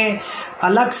 पहले मैं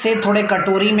अलग से थोड़े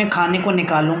कटोरी में खाने को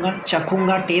निकालूंगा,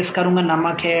 चखूंगा, टेस्ट करूंगा,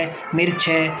 नमक है, मिर्च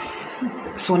है,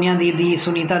 सोनिया दीदी,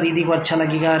 सुनीता दीदी को अच्छा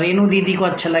लगेगा, रेनू दीदी को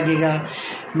अच्छा लगेगा,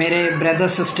 मेरे brother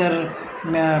sister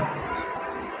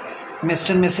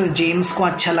Mr Mrs James को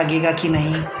अच्छा लगेगा कि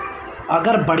नहीं।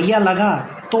 अगर बढ़िया लगा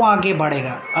तो आगे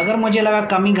बढ़ेगा, अगर मुझे लगा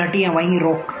कमी घटी है वहीं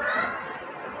रोक।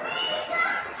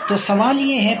 तो सवाल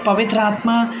ये है, पवित्र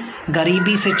आत्मा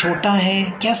गरीबी से छोटा है?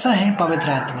 कैसा है पवित्र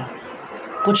आत्मा?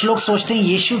 कुछ लोग सोचते हैं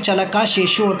यीशु चला, काश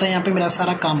यीशु होता, यहाँ पे मेरा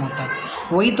सारा काम होता।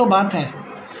 वही तो बात है,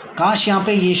 काश यहाँ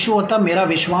पे यीशु होता, मेरा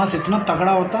विश्वास इतना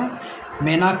तगड़ा होता,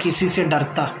 मैं ना किसी से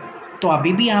डरता। तो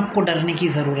अभी भी आपको डरने की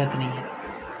ज़रूरत नहीं है।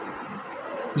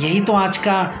 यही तो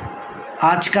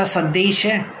आज का संदेश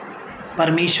है,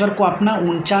 परमेश्वर को अपना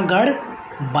ऊंचा गढ़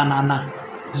बनाना।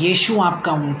 यीशु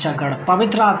आपका ऊंचा गढ़,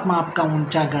 पवित्र आत्मा आपका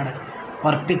ऊंचा गढ़,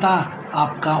 और पिता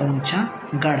आपका ऊंचा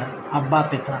गढ़, अब्बा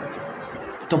पिता।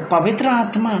 तो पवित्र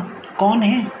आत्मा कौन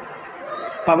है?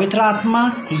 पवित्र आत्मा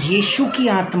यीशु की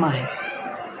आत्मा है।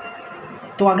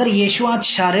 तो अगर यीशु आज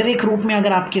शारीरिक रूप में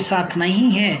अगर आपके साथ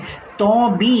नहीं है, तो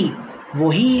भी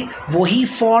वही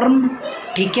फॉर्म,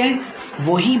 ठीक है,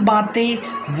 वही बातें,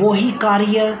 वही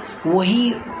कार्य,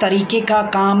 वही तरीके का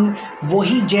काम,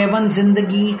 वही जीवन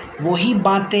जिंदगी, वही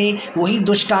बातें, वही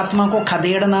दुष्ट आत्मा को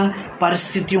खदेड़ना,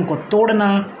 परिस्थितियों को तोड़ना,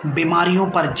 बीमारियों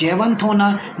पर जयवंत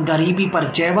होना, गरीबी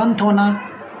पर जयवंत होना,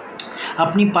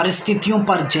 अपनी परिस्थितियों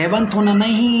पर जयवंत होना।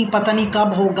 नहीं पता नहीं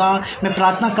कब होगा, मैं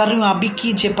प्रार्थना कर रही हूँ, आप भी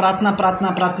कीजिए प्रार्थना, प्रार्थना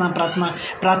प्रार्थना प्रार्थना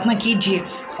प्रार्थना कीजिए,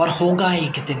 और होगा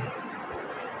एक दिन।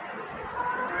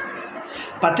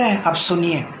 पता है, अब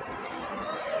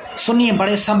सुनिए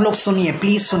बड़े सब लोग सुनिए,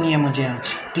 प्लीज़ सुनिए मुझे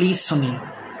आज,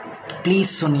 प्लीज़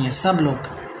सुनिए सब लोग।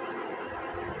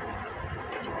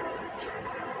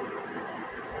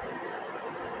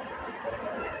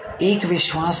 एक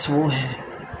विश्वास वो है,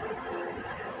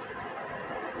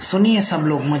 सुनिए सब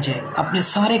लोग, मुझे अपने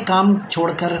सारे काम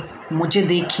छोड़कर मुझे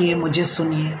देखिए, मुझे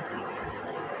सुनिए।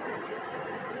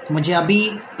 मुझे अभी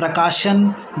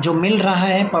प्रकाशन जो मिल रहा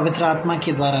है पवित्र आत्मा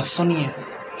के द्वारा, सुनिए,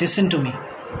 listen to me,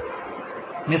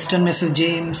 mister Mrs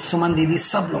James, सुमन दीदी,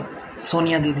 सब लोग,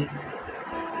 सोनिया दीदी।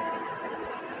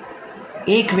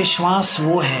 एक विश्वास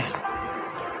वो है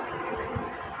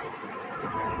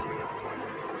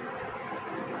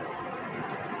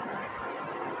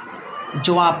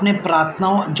जो आपके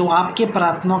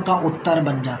प्रार्थनाओं का उत्तर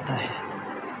बन जाता है।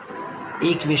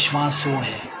 एक विश्वास वो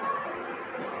है,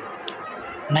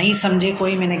 नहीं समझे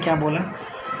कोई मैंने क्या बोला?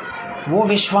 वो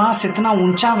विश्वास इतना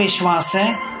ऊंचा विश्वास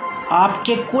है,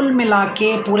 आपके कुल मिला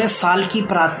के पूरे साल की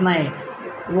प्रार्थनाएं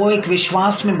वो एक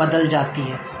विश्वास में बदल जाती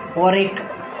है, और एक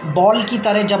बॉल की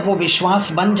तरह जब वो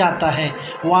विश्वास बन जाता है,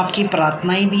 वो आपकी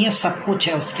प्रार्थनाएं भी है, सब कुछ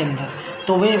है उसके अंदर।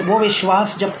 तो वो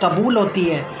विश्वास जब कबूल होती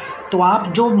है, तो आप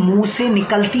जो मुंह से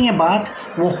निकलती है बात,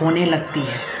 वो होने लगती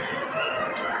है,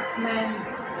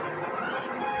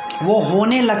 वो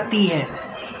होने लगती है।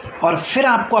 और फिर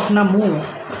आपको अपना मुंह,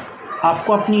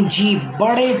 आपको अपनी जीभ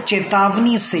बड़े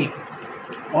चेतावनी से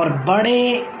और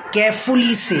बड़े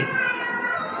केयरफुली से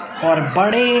और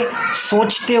बड़े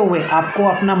सोचते हुए आपको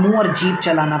अपना मुंह और जीभ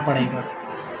चलाना पड़ेगा।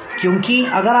 क्योंकि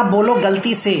अगर आप बोलो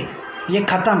गलती से ये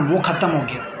ख़त्म, वो ख़त्म हो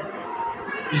गया,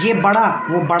 ये बड़ा,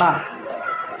 वो बड़ा,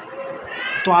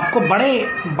 तो आपको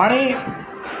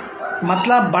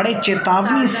बड़े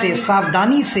चेतावनी से,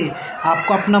 सावधानी से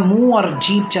आपको अपना मुंह और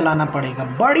जीभ चलाना पड़ेगा,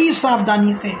 बड़ी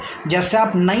सावधानी से। जैसे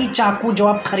आप नई चाकू जो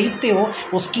आप खरीदते हो,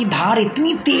 उसकी धार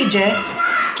इतनी तेज है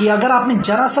कि अगर आपने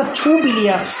जरा सा छू भी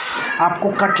लिया, आपको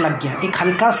कट लग गया, एक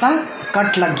हल्का सा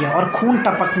कट लग गया और खून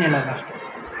टपकने लगा।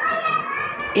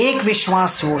 एक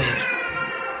विश्वास वो है,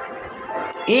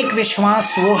 एक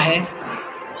विश्वास वो है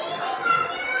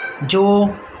जो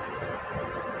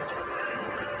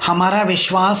हमारा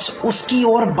विश्वास उसकी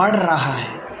ओर बढ़ रहा है,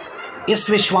 इस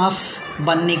विश्वास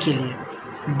बनने के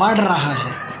लिए बढ़ रहा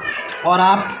है, और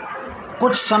आप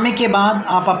कुछ समय के बाद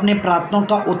आप अपने प्रार्थनाओं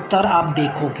का उत्तर आप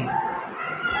देखोगे।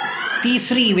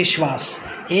 तीसरी विश्वास,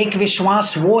 एक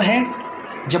विश्वास वो है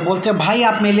जब बोलते हो भाई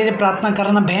आप मेरे लिए प्रार्थना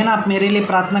करना, बहन आप मेरे लिए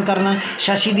प्रार्थना करना,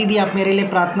 शशि दीदी आप मेरे लिए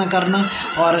प्रार्थना करना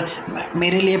और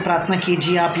मेरे लिए प्रार्थना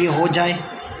कीजिए, आप ये हो जाए,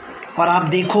 और आप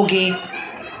देखोगे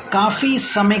काफ़ी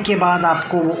समय के बाद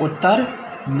आपको वो उत्तर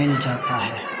मिल जाता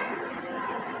है।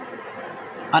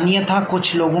 अन्यथा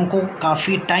कुछ लोगों को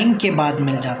काफ़ी टाइम के बाद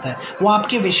मिल जाता है। वो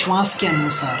आपके विश्वास के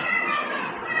अनुसार,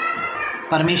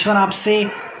 परमेश्वर आपसे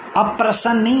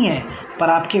अप्रसन्न नहीं है, पर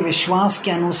आपके विश्वास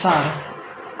के अनुसार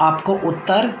आपको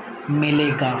उत्तर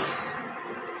मिलेगा।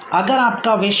 अगर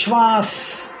आपका विश्वास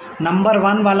नंबर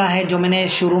 1 वाला है, जो मैंने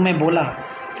शुरू में बोला,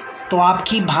 तो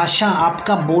आपकी भाषा,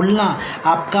 आपका बोलना,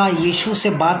 आपका यीशु से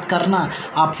बात करना,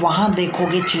 आप वहाँ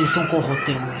देखोगे चीज़ों को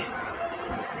होते हुए।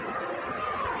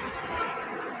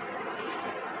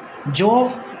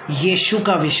 जो यीशु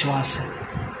का विश्वास है,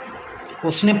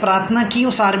 उसने प्रार्थना की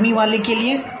उस आर्मी वाले के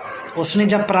लिए। उसने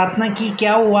जब प्रार्थना की,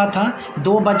 क्या हुआ था,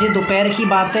 2 बजे दोपहर की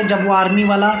बात है, जब वो आर्मी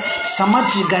वाला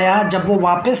समझ गया, जब वो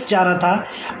वापस जा रहा था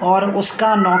और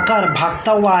उसका नौकर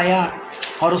भागता हुआ आया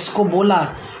और उसको बोला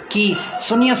कि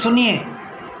सुनिए सुनिए,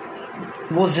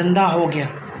 वो ज़िंदा हो गया,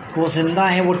 वो ज़िंदा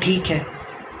है, वो ठीक है।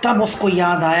 तब उसको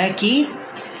याद आया कि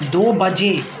 2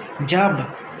 बजे जब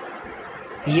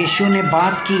यीशु ने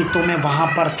बात की तो मैं वहाँ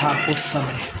पर था उस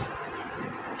समय।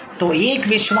 तो एक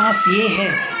विश्वास ये है,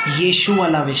 यीशु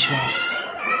वाला विश्वास,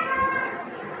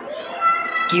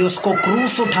 कि उसको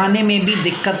क्रूस उठाने में भी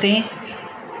दिक्कतें,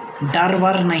 डर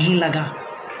वर नहीं लगा।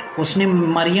 उसने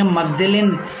मरियम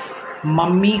मगदलिन,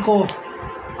 मम्मी को,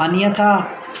 अन्यथा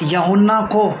यूहन्ना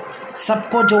को,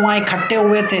 सबको जो वहाँ इकट्ठे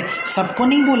हुए थे, सबको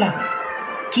नहीं बोला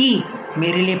कि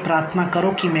मेरे लिए प्रार्थना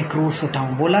करो कि मैं क्रूस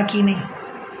उठाऊं। बोला कि नहीं?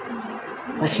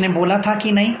 उसने बोला था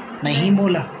कि नहीं? नहीं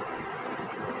बोला।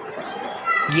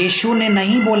 यीशु ने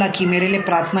नहीं बोला कि मेरे लिए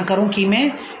प्रार्थना करूं कि मैं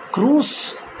क्रूस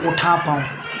उठा पाऊं।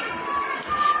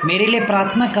 मेरे लिए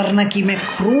प्रार्थना करना कि मैं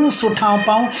क्रूस उठा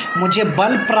पाऊं, मुझे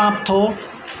बल प्राप्त हो,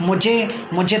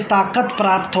 मुझे ताकत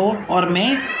प्राप्त हो और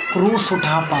मैं क्रूस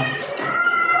उठा पाऊं।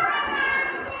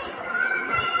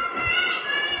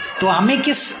 तो हमें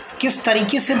किस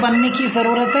तरीके से बनने की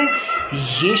ज़रूरत है?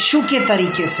 यीशु के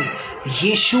तरीके से,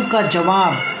 यीशु का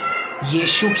जवाब,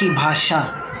 यीशु की भाषा,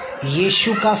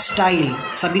 यीशु का स्टाइल।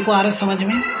 सभी को आ रहा है समझ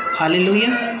में? हालेलुया।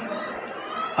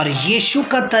 और यीशु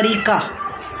का तरीका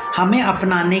हमें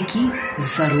अपनाने की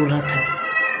ज़रूरत है।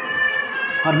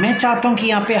 और मैं चाहता हूँ कि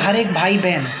यहाँ पे हर एक भाई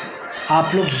बहन,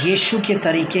 आप लोग यीशु के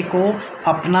तरीके को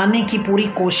अपनाने की पूरी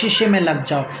कोशिश में लग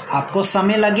जाओ। आपको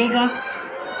समय लगेगा,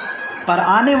 पर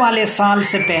आने वाले साल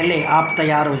से पहले आप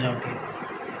तैयार हो जाओगे।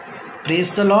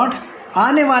 Praise the Lord.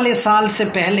 आने वाले साल से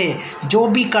पहले जो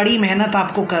भी कड़ी मेहनत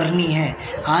आपको करनी है,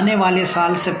 आने वाले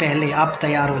साल से पहले आप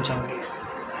तैयार हो जाओगे।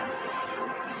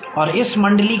 और इस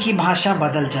मंडली की भाषा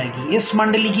बदल जाएगी, इस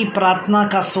मंडली की प्रार्थना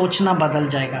का सोचना बदल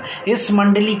जाएगा, इस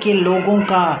मंडली के लोगों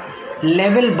का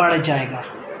लेवल बढ़ जाएगा,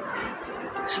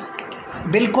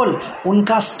 बिल्कुल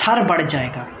उनका स्तर बढ़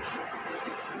जाएगा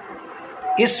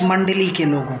इस मंडली के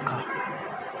लोगों का।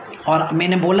 और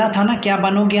मैंने बोला था ना, क्या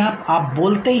बनोगे आप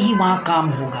बोलते ही वहाँ काम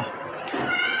होगा।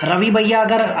 रवि भैया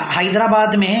अगर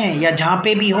हैदराबाद में हैं या जहाँ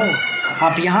पे भी हो,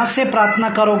 आप यहाँ से प्रार्थना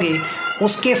करोगे,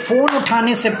 उसके फ़ोन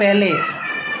उठाने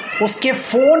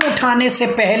से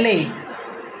पहले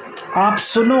आप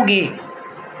सुनोगे,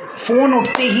 फ़ोन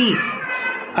उठते ही,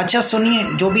 अच्छा सुनिए,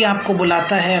 जो भी आपको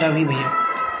बुलाता है, रवि भैया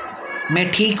मैं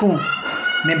ठीक हूँ,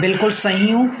 मैं बिल्कुल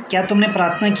सही हूँ, क्या तुमने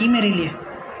प्रार्थना की मेरे लिए?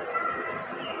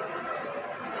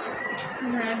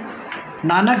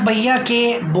 नानक भैया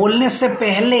के बोलने से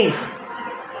पहले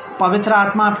पवित्र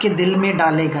आत्मा आपके दिल में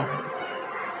डालेगा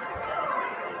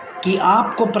कि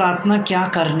आपको प्रार्थना क्या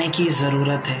करने की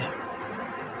ज़रूरत है।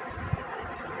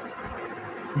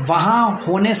 वहाँ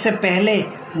होने से पहले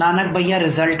नानक भैया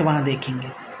रिज़ल्ट वहाँ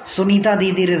देखेंगे, सुनीता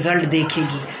दीदी रिज़ल्ट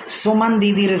देखेगी, सुमन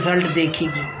दीदी रिज़ल्ट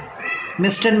देखेगी,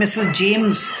 Mr Mrs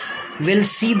James will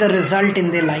see the result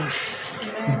in their life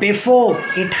before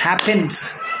it happens,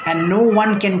 and no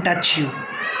one can touch you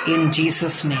in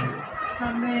Jesus name.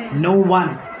 Amen. No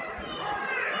one.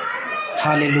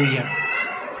 Hallelujah.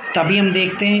 तभी हम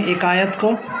देखते हैं एक आयत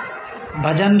को,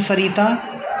 भजन संहिता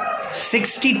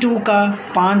 62 का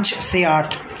 5 से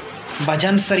 8।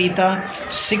 भजन संहिता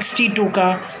 62 का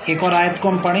एक और आयत को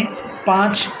हम पढ़ें,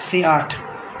 5 से 8।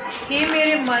 हे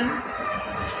मेरे मन,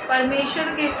 परमेश्वर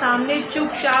के सामने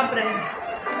चुपचाप रहे,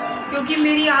 क्योंकि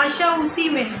मेरी आशा उसी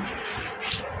में है।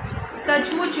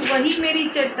 सचमुच वही मेरी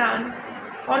चट्टान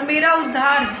और मेरा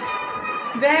उद्धार है,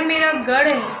 वह मेरा गढ़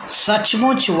है।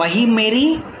 सचमुच वही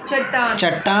मेरी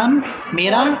चट्टान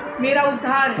मेरा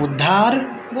उद्धार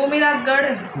वो मेरा गढ़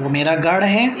है, वो मेरा गढ़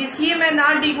है, इसलिए मैं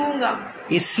ना डिगूंगा।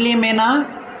 इसलिए मैं ना,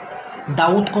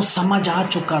 दाऊद को समझ आ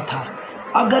चुका था,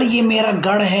 अगर ये मेरा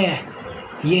गढ़ है,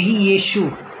 यही यीशु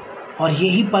और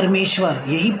यही परमेश्वर,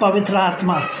 यही पवित्र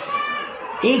आत्मा।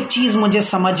 एक चीज़ मुझे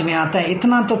समझ में आता है,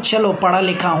 इतना तो चलो पढ़ा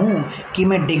लिखा हूँ कि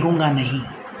मैं डिगूंगा नहीं।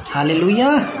 हालेलुया।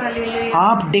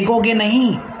 आप डिगोगे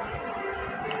नहीं।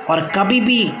 और कभी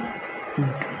भी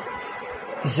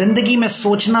ज़िंदगी में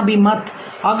सोचना भी मत,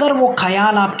 अगर वो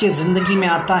ख्याल आपके ज़िंदगी में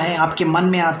आता है, आपके मन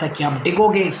में आता है कि आप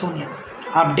डिगोगे, सोनिया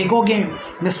आप डिगोगे,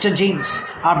 मिस्टर जेम्स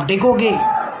आप डिगोगे,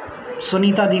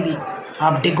 सुनीता दीदी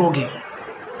आप डिगोगे,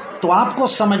 तो आपको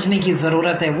समझने की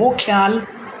ज़रूरत है वो ख्याल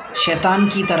शैतान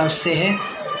की तरफ से है।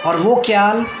 और वो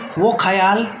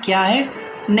ख्याल क्या है?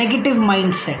 Negative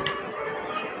mindset.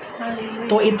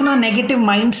 तो इतना नेगेटिव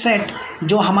माइंडसेट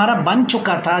जो हमारा बन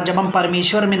चुका था जब हम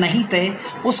परमेश्वर में नहीं थे,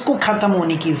 उसको ख़त्म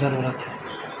होने की ज़रूरत है।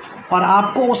 और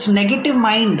आपको उस नेगेटिव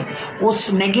माइंड, उस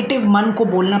नेगेटिव मन को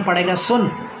बोलना पड़ेगा,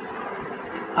 सुन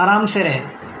आराम से रहे,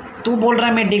 तू बोल रहा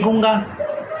है मैं डिगूंगा,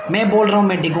 मैं बोल रहा हूँ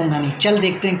मैं डिगूंगा नहीं, चल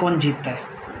देखते हैं कौन जीतता है,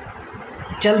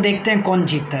 चल देखते हैं कौन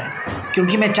जीतता है,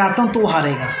 क्योंकि मैं चाहता हूँ तू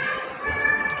हारेगा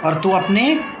और तू अपने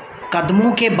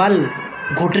कदमों के बल,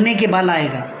 घुटने के बल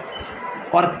आएगा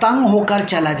और तंग होकर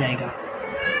चला जाएगा।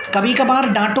 कभी कभार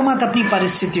डांटो मत अपनी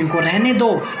परिस्थितियों को, रहने दो,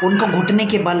 उनको घुटने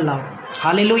के बल लाओ।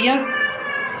 Hallelujah,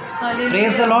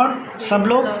 praise the Lord. सब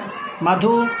लोग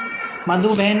मधु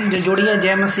बहन जो जोड़ी है,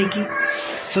 जय मसीह की,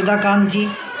 Sudhakant ji,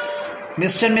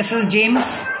 Mr Mrs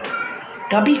James,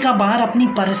 कभी कभार अपनी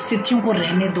परिस्थितियों को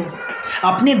रहने दो,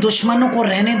 अपने दुश्मनों को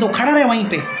रहने दो, खड़ा रहे वहीं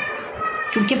पे,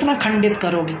 क्यों कितना खंडित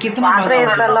करोगे, कितना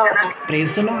भगाओगे।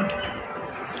 Praise the Lord.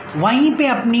 वहीं पे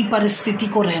अपनी परिस्थिति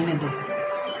को रहने दो।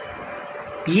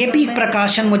 ये भी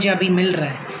प्रकाशन मुझे अभी मिल रहा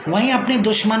है, वहीं अपने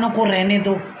दुश्मनों को रहने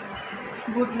दो,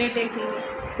 घुटने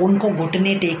टेकेंगे, उनको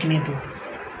घुटने टेकने दो।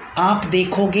 आप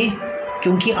देखोगे,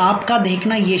 क्योंकि आपका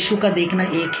देखना यीशु का देखना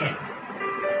एक है।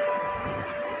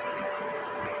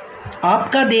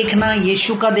 आपका देखना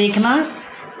यीशु का देखना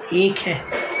एक है।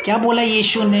 क्या बोला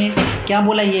यीशु ने, क्या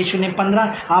बोला यीशु ने?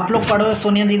 15 आप लोग पढ़ो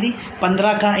सोनिया दीदी,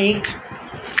 15 का 1,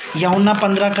 यूहन्ना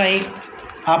 15 का 1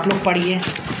 आप लोग पढ़िए,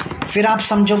 फिर आप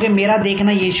समझोगे मेरा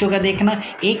देखना यीशु का देखना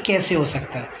एक कैसे हो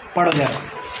सकता है। पढ़ो जरा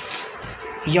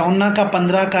यूहन्ना का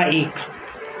 15 का 1,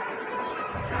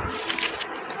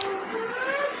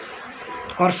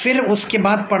 और फिर उसके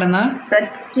बाद पढ़ना,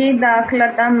 सच्ची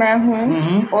दाखलता मैं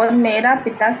हूँ और मेरा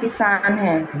पिता किसान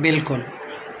है। बिल्कुल,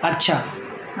 अच्छा,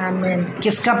 आमीन।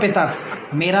 किसका पिता?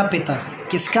 मेरा पिता।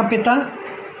 किसका पिता?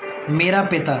 मेरा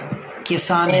पिता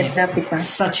किसान है।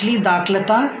 सचली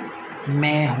दाखलता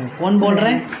मैं हूँ। कौन बोल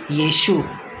रहे हैं? यीशु।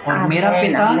 और मेरा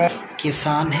पिता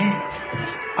किसान है।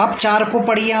 अब 4 को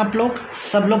पढ़िए आप लोग,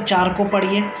 सब लोग 4 को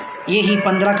पढ़िए, यही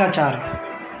 15 का 4।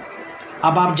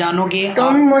 अब आप जानोगे,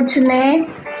 तुम मुझ में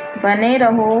बने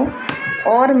रहो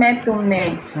और मैं तुम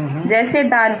में, जैसे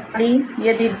डाली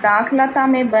यदि दाखलता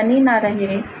में बनी ना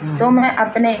रहे तो मैं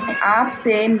अपने आप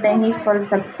से नहीं फल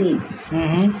सकती,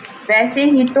 वैसे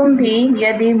ही तुम भी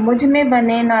यदि मुझ में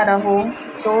बने ना रहो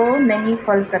तो नहीं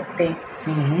फल सकते।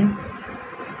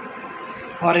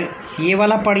 और ये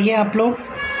वाला पढ़िए आप लोग,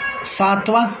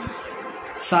 7वां।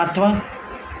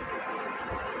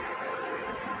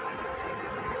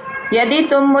 यदि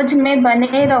तुम मुझ में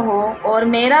बने रहो और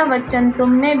मेरा वचन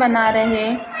तुम में बना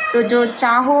रहे तो जो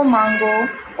चाहो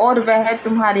मांगो और वह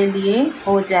तुम्हारे लिए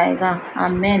हो जाएगा।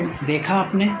 आमीन। देखा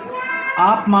आपने,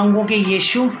 आप मांगोगे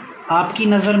यीशु, आपकी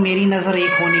नज़र मेरी नज़र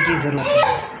एक होने की ज़रूरत है,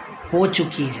 हो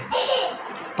चुकी है।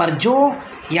 पर जो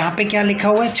यहाँ पे क्या लिखा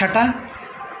हुआ है, छठा,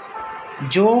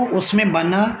 जो उसमें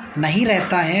बना नहीं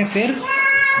रहता है फिर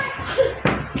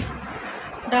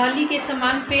डाली के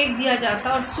समान फेंक दिया जाता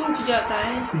है और सूख जाता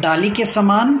है। डाली के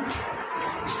समान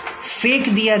फेंक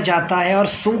दिया जाता है और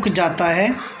सूख जाता है,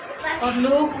 और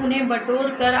लोग उन्हें बटोर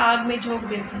कर आग में झोंक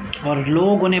देते हैं। और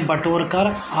लोग उन्हें बटोर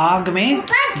कर आग में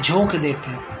झोंक देते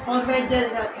हैं, और वह जल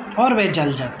जाता है। और वह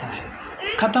जल जाता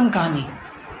है। खत्म कहानी,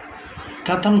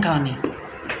 खत्म कहानी।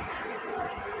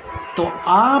 तो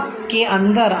आपके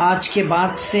अंदर आज के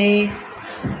बाद से,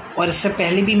 और इससे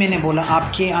पहले भी मैंने बोला,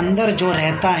 आपके अंदर जो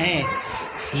रहता है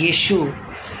यीशु,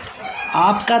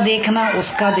 आपका देखना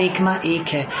उसका देखना एक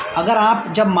है। अगर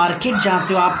आप जब मार्केट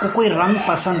जाते हो, आपको कोई रंग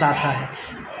पसंद आता है,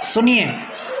 सुनिए,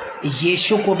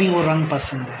 यीशु को भी वो रंग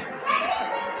पसंद है।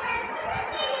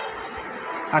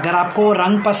 अगर आपको वो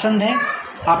रंग पसंद है,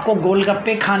 आपको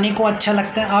गोलगप्पे खाने को अच्छा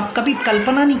लगता है, आप कभी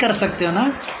कल्पना नहीं कर सकते हो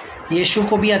ना, यीशु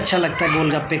को भी अच्छा लगता है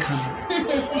गोलगप्पे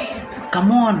खाना।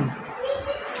 Come on,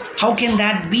 how can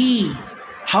that B,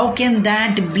 how can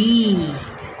that B,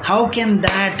 how can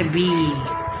that B.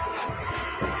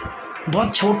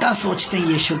 बहुत छोटा सोचते हैं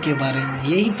यीशु के बारे में,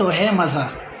 यही तो है मज़ा,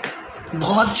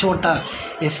 बहुत छोटा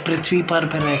इस पृथ्वी पर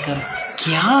रहकर।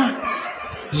 क्या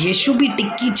यीशु भी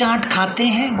टिक्की चाट खाते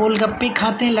हैं, गोलगप्पे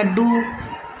खाते हैं, लड्डू,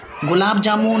 गुलाब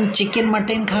जामुन, चिकन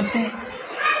मटन खाते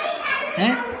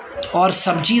हैं और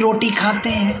सब्जी रोटी खाते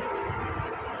हैं?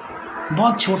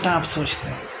 बहुत छोटा आप सोचते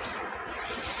हैं।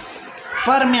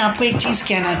 पर मैं आपको एक चीज़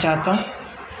कहना चाहता हूँ,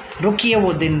 रुकिए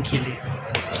वो दिन के लिए,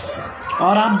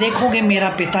 और आप देखोगे मेरा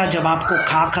पिता जब आपको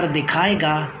खाकर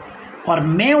दिखाएगा और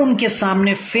मैं उनके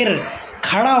सामने फिर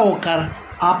खड़ा होकर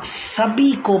आप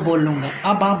सभी को बोलूँगा।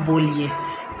 अब आप बोलिए,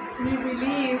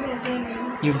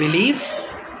 you believe?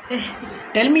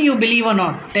 Tell me you believe or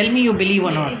not. Tell me you believe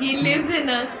or not. He lives in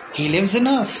us. He lives in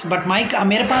us. But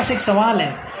मेरे पास एक सवाल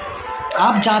है।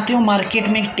 आप जाते हो मार्केट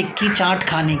में टिक्की चाट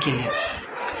खाने के लिए,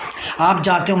 आप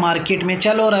जाते हो मार्केट में,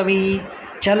 चलो रवि,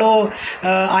 चलो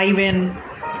आईवेन,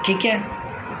 ठीक है,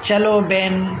 चलो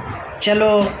बेन,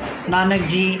 चलो नानक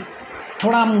जी,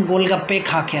 थोड़ा हम गोलगप्पे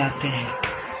खा के आते हैं,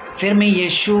 फिर मैं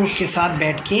यीशु के साथ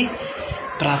बैठ के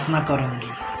प्रार्थना करूँगी।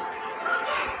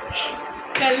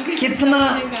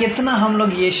 कितना हम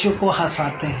लोग यीशु को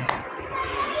हंसाते हैं,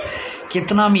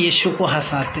 कितना हम यीशु को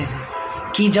हंसाते हैं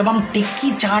कि जब हम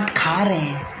टिक्की चाट खा रहे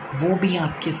हैं वो भी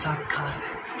आपके साथ खा रहे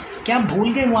हैं। क्या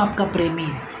भूल गए वो आपका प्रेमी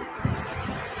है?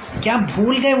 क्या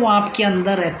भूल गए वो आपके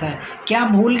अंदर रहता है? क्या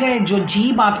भूल गए जो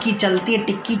जीभ आपकी चलती है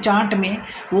टिक्की चाट में,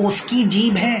 वो उसकी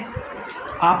जीभ है?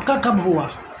 आपका कब हुआ?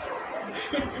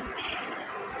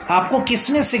 आपको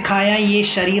किसने सिखाया ये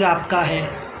शरीर आपका है,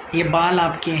 ये बाल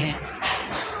आपके हैं,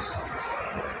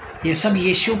 ये सब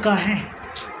यीशु का है?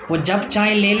 वो जब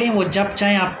चाहे ले लें, वो जब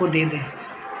चाहे आपको दे दें।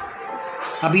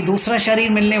 अभी दूसरा शरीर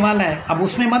मिलने वाला है, अब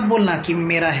उसमें मत बोलना कि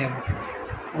मेरा है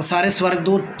वो सारे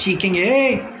स्वर्गदूत चीखेंगे,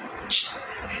 ए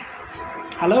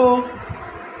हेलो।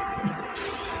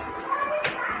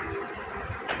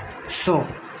 सो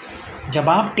जब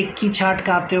आप टिक्की चाट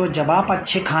खाते हो, जब आप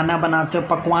अच्छे खाना बनाते हो,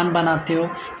 पकवान बनाते हो,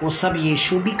 वो सब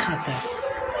यीशु भी खाता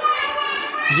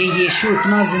है। ये यीशु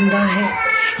इतना जिंदा है,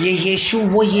 ये यीशु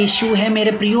वो यीशु है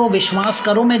मेरे प्रियो। विश्वास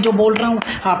करो, मैं जो बोल रहा हूँ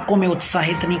आपको मैं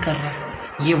उत्साहित नहीं कर रहा,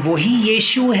 ये वही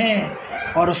यीशु है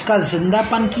और उसका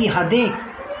जिंदापन की हदें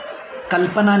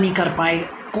कल्पना नहीं कर पाए,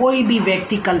 कोई भी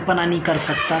व्यक्ति कल्पना नहीं कर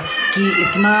सकता कि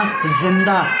इतना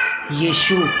जिंदा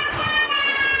यीशु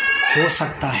हो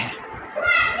सकता है।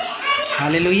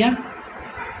 हालेलुया।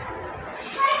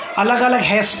 अलग अलग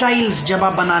हेयर स्टाइल्स जब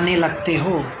आप बनाने लगते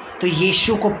हो तो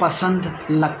यीशु को पसंद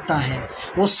लगता है।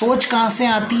 वो सोच कहाँ से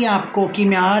आती है आपको कि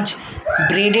मैं आज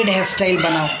ब्रेडेड हेयर स्टाइल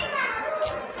बनाऊँ?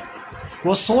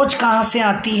 वो सोच कहाँ से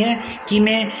आती है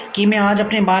कि मैं आज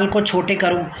अपने बाल को छोटे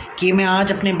करूँ, कि मैं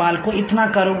आज अपने बाल को इतना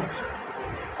करूँ?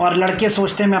 और लड़के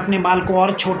सोचते हैं मैं अपने बाल को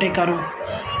और छोटे करूँ,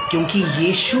 क्योंकि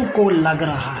यीशु को लग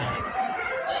रहा है,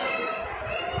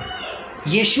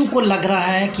 यीशु को लग रहा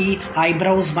है कि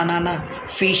आईब्रोज बनाना,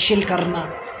 फेशियल करना,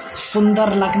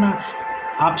 सुंदर लगना।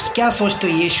 आप क्या सोचते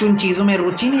हो यीशु इन चीज़ों में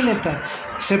रुचि नहीं लेता?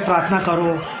 सिर्फ प्रार्थना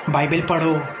करो, बाइबल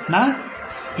पढ़ो ना,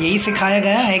 यही सिखाया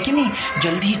गया है कि नहीं?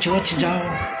 जल्दी चर्च जाओ,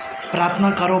 प्रार्थना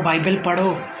करो, बाइबल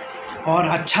पढ़ो और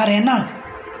अच्छा रहना।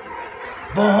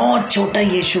 बहुत छोटा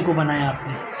यीशु को बनाया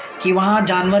आपने कि वहाँ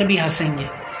जानवर भी हंसेंगे।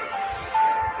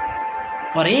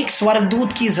 और एक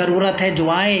स्वर्गदूत की ज़रूरत है जो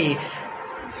आए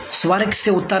स्वर्ग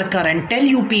से उतर कर and tell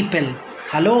you people,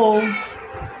 hello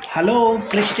hello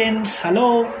Christians,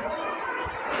 hello.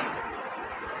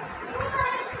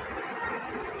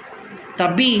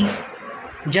 तभी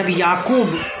जब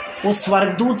याकूब उस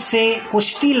स्वर्गदूत से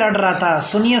कुश्ती लड़ रहा था,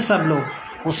 सुनिए सब लोग,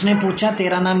 उसने पूछा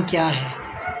तेरा नाम क्या है?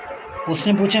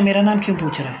 उसने पूछा मेरा नाम क्यों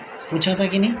पूछ रहा है? पूछा था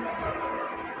कि नहीं?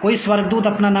 कोई स्वर्गदूत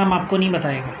अपना नाम आपको नहीं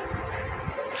बताएगा।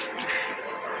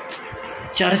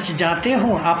 चर्च जाते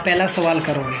हो आप, पहला सवाल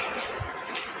करोगे,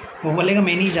 वो बोलेगा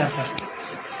मैं नहीं जाता।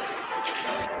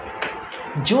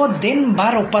 जो दिन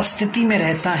भर उपस्थिति में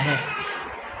रहता है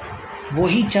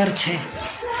वही चर्च है।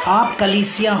 आप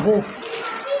कलीसिया हो,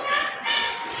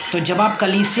 तो जब आप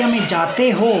कलीसिया में जाते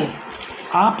हो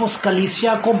आप उस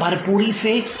कलीसिया को भरपूरी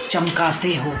से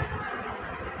चमकाते हो।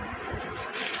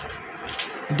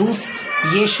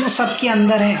 यीशु सबके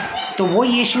अंदर है, तो वो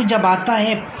यीशु जब आता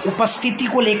है उपस्थिति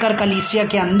को लेकर कलीसिया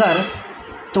के अंदर,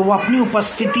 तो वो अपनी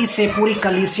उपस्थिति से पूरी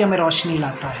कलीसिया में रोशनी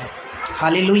लाता है।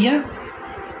 हालेलुया।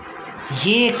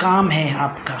 ये काम है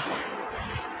आपका।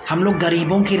 हम लोग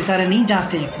गरीबों की तरह नहीं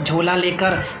जाते झोला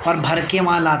लेकर और भर के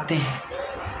वहाँ लाते हैं।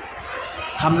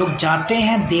 हम लोग जाते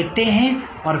हैं, देते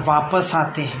हैं और वापस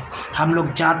आते हैं। हम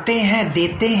लोग जाते हैं,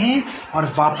 देते हैं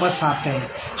और वापस आते हैं।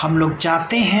 हम लोग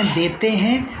जाते हैं, देते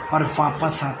हैं और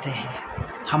वापस आते हैं।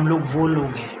 हम लोग वो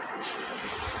लोग हैं।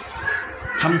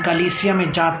 हम कलीसिया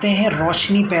में जाते हैं,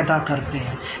 रोशनी पैदा करते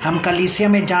हैं। हम कलीसिया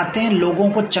में जाते हैं, लोगों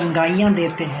को चंगाइयाँ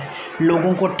देते हैं,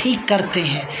 लोगों को ठीक करते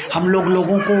हैं। हम लोग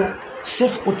लोगों को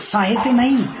सिर्फ उत्साहित ही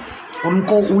नहीं,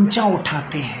 उनको ऊंचा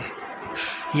उठाते हैं।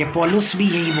 ये पौलुस भी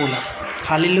यही बोला।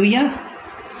 हालेलुया।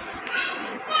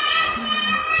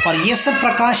 और ये सब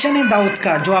प्रकाशन है दाऊद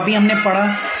का, जो अभी हमने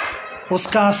पढ़ा,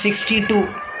 उसका 62।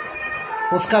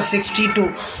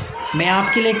 मैं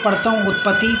आपके लिए पढ़ता हूँ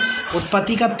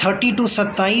उत्पत्ति का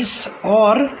 32-27।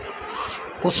 और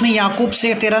उसने याकूब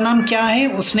से, तेरा नाम क्या है?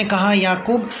 उसने कहा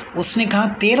याकूब। उसने कहा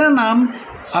तेरा नाम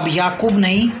अब याकूब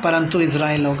नहीं परंतु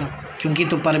इज़राइल होगा, क्योंकि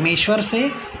तू परमेश्वर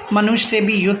से, मनुष्य से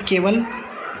भी युद्ध केवल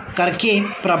करके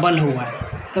प्रबल हुआ है।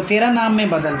 तो तेरा नाम मैं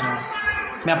बदल रहा हूँ।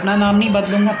 मैं अपना नाम नहीं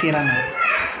बदलूंगा, तेरा नाम।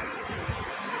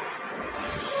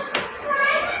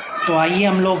 तो आइए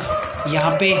हम लोग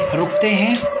यहाँ पे रुकते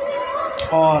हैं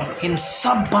और इन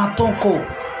सब बातों को,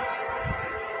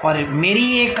 और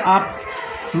मेरी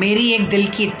एक दिल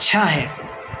की इच्छा है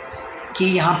कि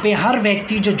यहाँ पे हर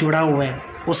व्यक्ति जो जुड़ा हुआ है,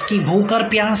 उसकी भूख और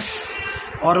प्यास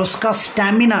और उसका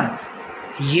स्टैमिना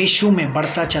यीशु में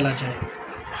बढ़ता चला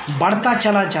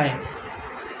जाए।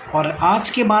 और आज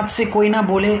के बाद से कोई ना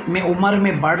बोले मैं उम्र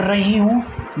में बढ़ रही हूँ,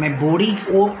 मैं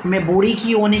बूढ़ी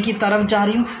की होने की तरफ जा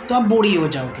रही हूँ, तो आप बूढ़ी हो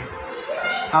जाओगे।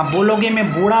 आप बोलोगे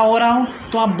मैं बूढ़ा हो रहा हूँ,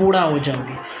 तो आप बूढ़ा हो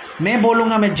जाओगे। मैं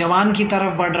बोलूँगा मैं जवान की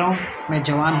तरफ बढ़ रहा हूँ, मैं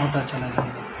जवान होता चला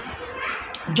जाऊँगा।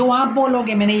 जो आप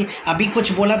बोलोगे, मैंने अभी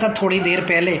कुछ बोला था थोड़ी देर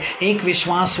पहले, एक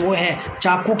विश्वास वो है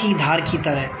चाकू की धार की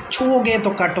तरह, छूओगे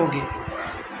तो कटोगे।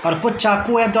 और कुछ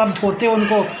चाकू है तो आप धोते हो,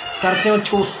 उनको करते हो,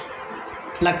 छू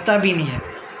लगता भी नहीं है,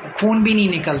 खून भी नहीं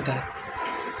निकलता है।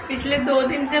 पिछले 2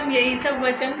 दिन से हम यही सब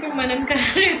वचन पे मनन कर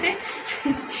रहे थे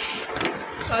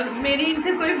और मेरी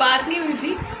इनसे कोई बात नहीं हुई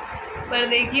थी, पर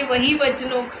देखिए वही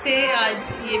वचनों से आज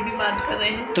ये भी बात कर रहे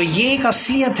हैं। तो ये एक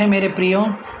असलियत है मेरे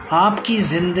प्रियो, आपकी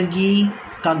ज़िंदगी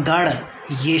का गढ़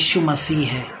यीशु मसीह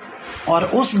है। और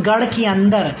उस गढ़ के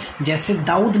अंदर, जैसे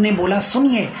दाऊद ने बोला,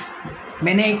 सुनिए,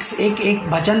 मैंने एक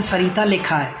भजन संहिता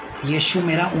लिखा है, यीशु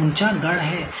मेरा ऊंचा गढ़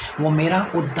है, वो मेरा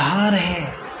उद्धार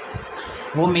है,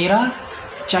 वो मेरा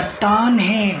चट्टान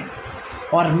है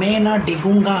और मैं ना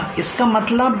डिगूंगा। इसका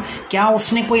मतलब क्या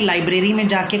उसने कोई लाइब्रेरी में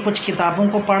जाके कुछ किताबों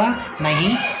को पढ़ा?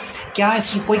 नहीं। क्या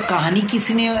कोई कहानी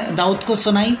किसी ने दाऊद को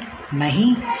सुनाई?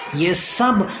 नहीं। ये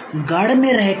सब गढ़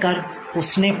में रहकर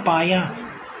उसने पाया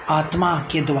आत्मा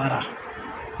के द्वारा,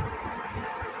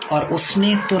 और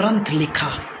उसने तुरंत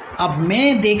लिखा। अब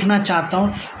मैं देखना चाहता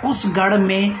हूँ उस गढ़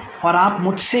में, और आप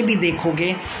मुझसे भी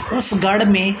देखोगे उस गढ़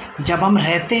में जब हम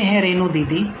रहते हैं। रेनू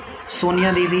दीदी,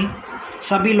 सोनिया दीदी,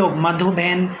 सभी लोग, मधु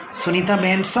बहन, सुनीता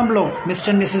बहन, सब लोग,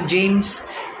 मिस्टर मिसेस जेम्स,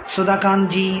 सुधाकांत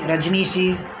जी, रजनीश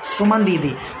जी, सुमन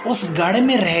दीदी, उस गढ़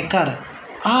में रहकर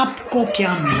आपको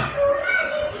क्या मिला?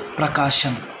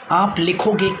 प्रकाशन। आप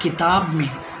लिखोगे किताब में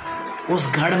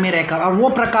उस गढ़ में रहकर, और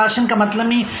वो प्रकाशन का मतलब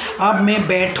नहीं अब मैं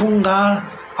बैठूंगा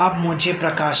अब मुझे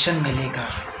प्रकाशन मिलेगा।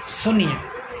 सुनिए,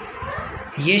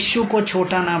 यीशु को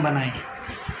छोटा ना बनाएं।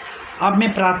 अब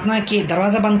मैं प्रार्थना की,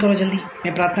 दरवाज़ा बंद करो जल्दी,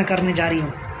 मैं प्रार्थना करने जा रही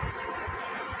हूँ।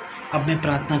 अब मैं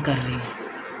प्रार्थना कर रही हूँ।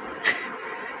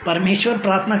 परमेश्वर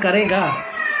प्रार्थना करेगा,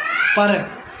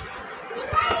 पर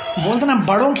बोलते ना,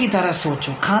 बड़ों की तरह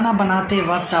सोचो। खाना बनाते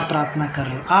वक्त आप प्रार्थना कर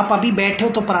रहे हो, आप अभी बैठे हो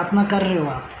तो प्रार्थना कर रहे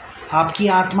हो, आपकी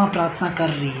आत्मा प्रार्थना कर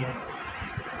रही है।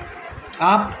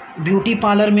 आप ब्यूटी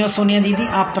पार्लर में हो सोनिया दीदी,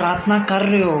 आप प्रार्थना कर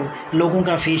रहे हो, लोगों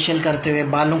का फेशियल करते हुए,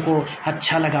 बालों को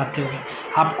अच्छा लगाते हुए।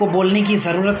 आपको बोलने की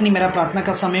ज़रूरत नहीं मेरा प्रार्थना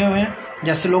का समय है।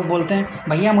 जैसे लोग बोलते हैं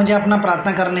भैया मुझे अपना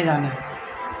प्रार्थना करने जाना है,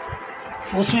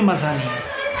 उसमें मज़ा नहीं है।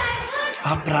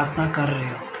 आप प्रार्थना कर रहे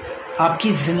हो,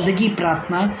 आपकी ज़िंदगी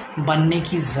प्रार्थना बनने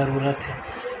की ज़रूरत है।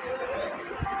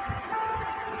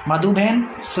 मधु बहन,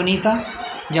 सुनीता,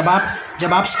 जब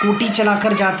आप स्कूटी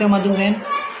चलाकर जाते हो, मधु बहन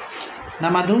ना,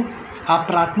 मधु, आप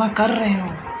प्रार्थना कर रहे हो,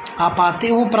 आप आते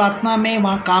हो प्रार्थना में,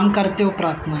 वहाँ काम करते हो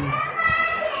प्रार्थना में,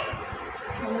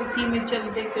 उसी में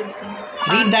चलते फिरते हैं।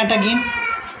 Read that again.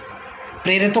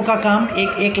 प्रेरितों का काम,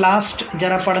 एक लास्ट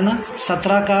जरा पढ़ना,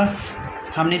 17 का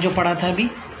हमने जो पढ़ा था अभी,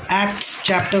 एक्ट्स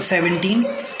चैप्टर 17,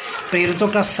 प्रेरितों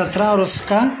का 17 और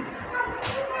उसका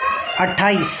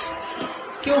 28।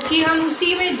 क्योंकि हम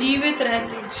उसी में जीवित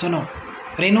रहते हैं। सुनो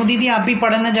रेनू दीदी, आप भी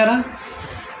पढ़ना जरा,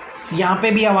 यहाँ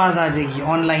पे भी आवाज़ आ जाएगी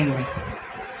ऑनलाइन में।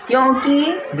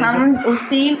 क्योंकि हम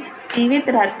उसी जीवित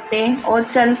रहते और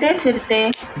चलते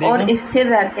फिरते और स्थिर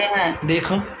रहते हैं।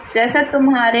 देखो जैसा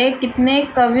तुम्हारे कितने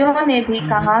कवियों ने भी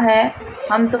कहा है,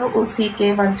 हम तो उसी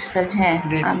के वंशज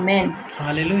हैं। आमीन।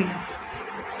 Hallelujah,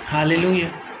 hallelujah.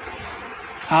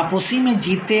 आप उसी में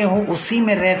जीते हो, उसी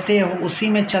में रहते हो, उसी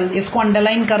में चल। इसको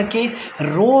अंडरलाइन करके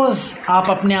रोज़ आप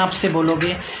अपने आप से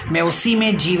बोलोगे, मैं उसी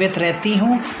में जीवित रहती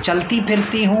हूँ, चलती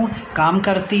फिरती हूँ, काम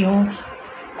करती हूँ,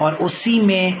 और उसी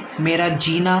में मेरा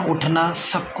जीना उठना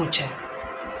सब कुछ है।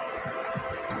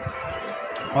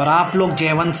 और आप लोग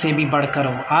जयवंत से भी बढ़कर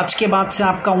हो। आज के बाद से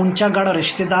आपका ऊंचा गढ़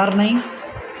रिश्तेदार नहीं,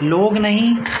 लोग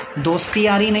नहीं, दोस्ती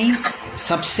यारी नहीं,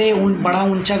 सबसे बड़ा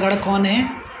ऊंचा गढ़ कौन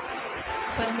है?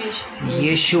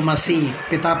 यीशु मसीह,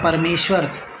 पिता परमेश्वर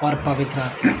और पवित्र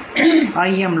आत्मा।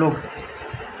 आइए हम लोग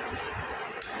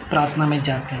प्रार्थना में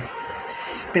जाते हैं।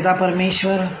 पिता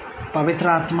परमेश्वर, पवित्र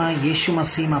आत्मा, यीशु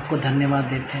मसीह, हम आपको धन्यवाद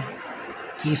देते हैं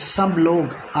कि सब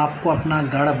लोग आपको अपना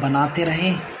गढ़ बनाते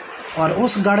रहें, और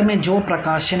उस गढ़ में जो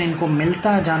प्रकाशन इनको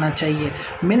मिलता जाना चाहिए,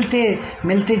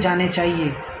 मिलते जाने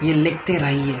चाहिए, ये लिखते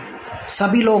रहिए।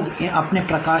 सभी लोग अपने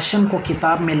प्रकाशन को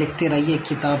किताब में लिखते रहिए।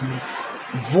 किताब में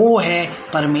वो है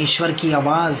परमेश्वर की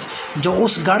आवाज़ जो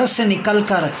उस गढ़ से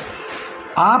निकलकर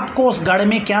आपको उस गढ़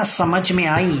में क्या समझ में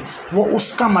आई, वो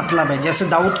उसका मतलब है। जैसे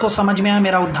दाऊद को समझ में आया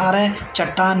मेरा उद्धार है,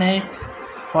 चट्टान है,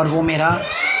 और वो मेरा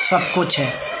सब कुछ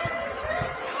है,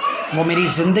 वो मेरी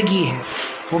ज़िंदगी है,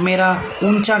 वो मेरा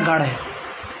ऊंचा गढ़ है।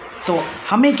 तो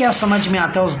हमें क्या समझ में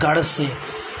आता है उस गढ़ से,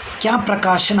 क्या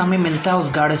प्रकाशन हमें मिलता है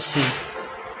उस गढ़ से,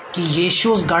 कि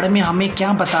यीशु उस गढ़ में हमें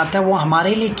क्या बताता है, वो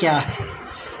हमारे लिए क्या है।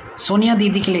 सोनिया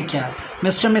दीदी के लिए क्या है,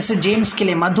 मिस्टर मिसेस जेम्स के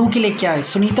लिए, मधु के लिए क्या है,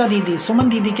 सुनीता दीदी, सुमन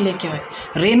दीदी के लिए क्या है,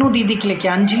 रेनू दीदी के लिए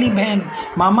क्या, अंजलि बहन,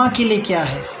 मामा के लिए क्या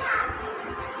है।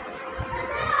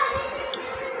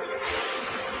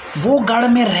 वो गढ़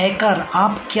में रहकर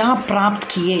आप क्या प्राप्त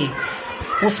किए,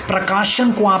 उस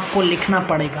प्रकाशन को आपको लिखना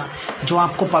पड़ेगा जो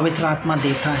आपको पवित्र आत्मा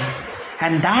देता है।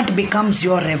 And that becomes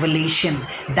your revelation,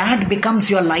 that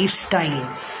becomes your lifestyle.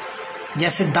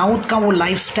 जैसे दाऊद का वो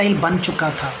लाइफ स्टाइल बन चुका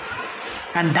था।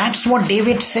 And that's what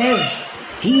David says,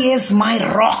 he is my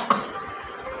rock,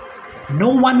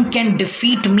 no one can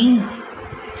defeat me.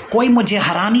 कोई मुझे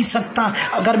हरा नहीं सकता।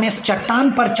 अगर मैं इस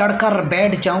चट्टान पर चढ़कर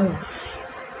बैठ जाऊं,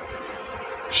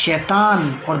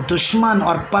 शैतान और दुश्मन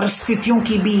और परिस्थितियों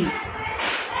की भी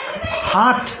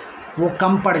हाथ वो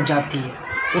कम पड़ जाती है,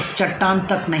 उस चट्टान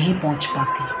तक नहीं पहुंच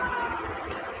पाती,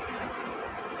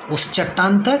 उस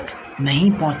चट्टान तक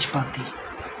नहीं पहुंच पाती।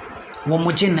 वो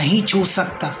मुझे नहीं छू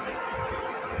सकता।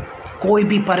 कोई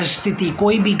भी परिस्थिति,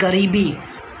 कोई भी गरीबी,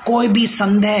 कोई भी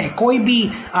संदेह, कोई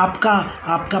भी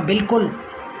आपका बिल्कुल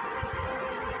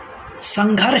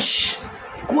संघर्ष,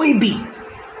 कोई भी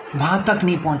वहाँ तक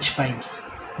नहीं पहुँच पाएगी,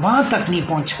 वहाँ तक नहीं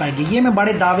पहुँच पाएगी। ये मैं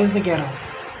बड़े दावे से कह रहा हूँ,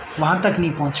 वहाँ तक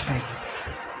नहीं पहुँच पाएगी।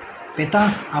 पिता,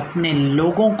 अपने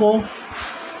लोगों को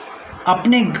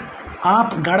अपने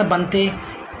आप गढ़ बनते,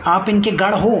 आप इनके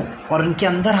गढ़ हो और इनके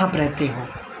अंदर आप रहते हो,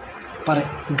 पर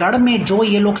गढ़ में जो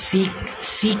ये लोग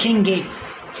सीखेंगे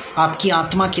आपकी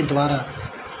आत्मा के द्वारा,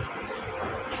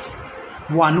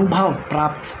 वो अनुभव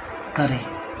प्राप्त करें।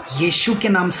 यीशु के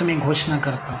नाम से मैं घोषणा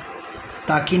करता हूँ,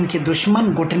 ताकि इनके दुश्मन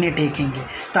घुटने टेकेंगे,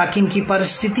 ताकि इनकी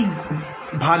परिस्थिति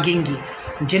भागेंगी,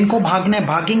 जिनको भागना है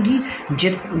भागेंगी,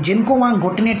 जिनको वहाँ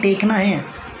घुटने टेकना है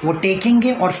वो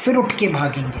टेकेंगे और फिर उठ के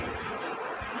भागेंगे,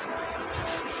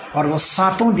 और वो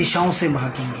सातों दिशाओं से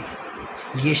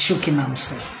भागेंगे यीशु के नाम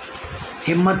से।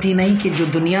 हिम्मत ही नहीं कि जो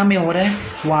दुनिया में हो रहा है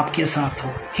वो आपके साथ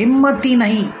हो, हिम्मत ही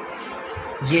नहीं,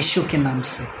 यीशु के नाम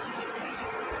से।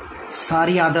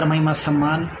 सारी आदर महिमा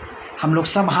सम्मान हम लोग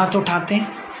सब हाथ उठाते हैं,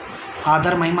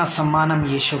 आदर महिमा सम्मान हम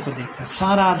यीशु को देते हैं।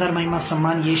 सारा आदर महिमा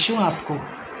सम्मान यीशु आपको,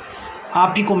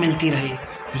 आप ही को मिलती रहे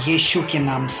यीशु के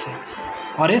नाम से।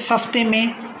 और इस हफ्ते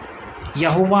में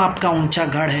यहोवा आपका ऊंचा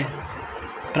गढ़ है,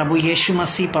 प्रभु यीशु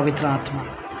मसीह, पवित्र आत्मा,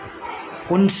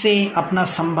 उनसे अपना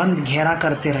संबंध गहरा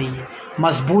करते रहिए,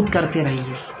 मजबूत करते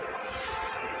रहिए,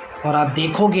 और आप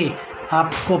देखोगे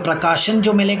आपको प्रकाशन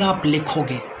जो मिलेगा आप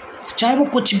लिखोगे, चाहे वो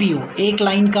कुछ भी हो, 1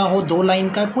 लाइन का हो, 2 लाइन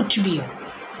का, कुछ भी हो।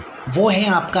 वो है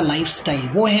आपका लाइफ स्टाइल,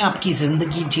 वो है आपकी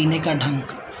ज़िंदगी जीने का ढंग,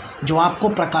 जो आपको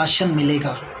प्रकाशन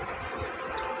मिलेगा।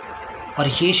 और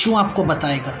यीशु आपको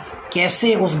बताएगा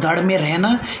कैसे उस गढ़ में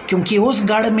रहना, क्योंकि उस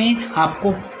गढ़ में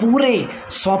आपको पूरे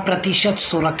 100%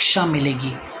 सुरक्षा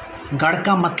मिलेगी। गढ़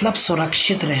का मतलब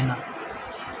सुरक्षित रहना,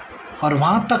 और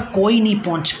वहाँ तक कोई नहीं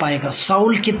पहुँच पाएगा।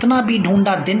 साउल कितना भी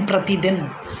ढूंढा दिन प्रतिदिन,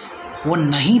 वो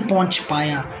नहीं पहुँच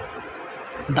पाया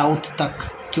दाऊद तक,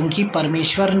 क्योंकि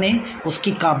परमेश्वर ने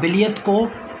उसकी काबिलियत को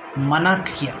मना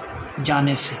किया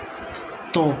जाने से।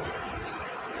 तो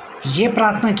ये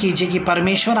प्रार्थना कीजिए कि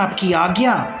परमेश्वर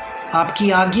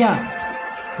आपकी आज्ञा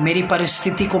मेरी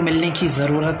परिस्थिति को मिलने की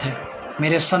ज़रूरत है,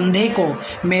 मेरे संदेह को,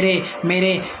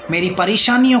 मेरी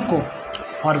परेशानियों को,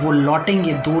 और वो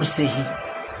लौटेंगे दूर से ही।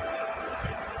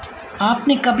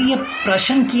 आपने कभी ये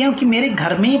प्रश्न किया कि मेरे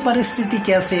घर में ये परिस्थिति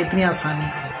कैसे इतनी आसानी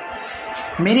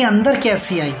से मेरे अंदर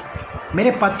कैसी आई,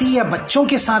 मेरे पति या बच्चों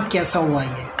के साथ कैसा हुआ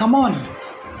ये? कम ऑन,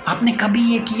 आपने कभी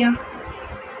ये किया?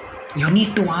 You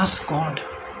need to ask God.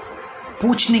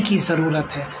 पूछने की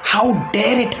जरूरत है, हाउ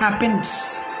डेयर इट हैपेंस।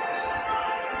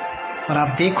 और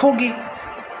आप देखोगे,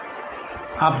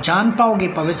 आप जान पाओगे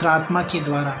पवित्र आत्मा के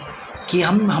द्वारा कि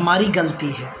हमारी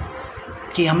गलती है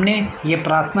कि हमने ये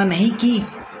प्रार्थना नहीं की,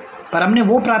 पर हमने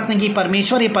वो प्रार्थना की,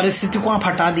 परमेश्वर ये परिस्थिति को आप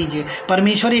हटा दीजिए,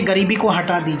 परमेश्वर ये गरीबी को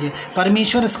हटा दीजिए,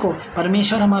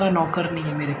 परमेश्वर हमारा नौकर नहीं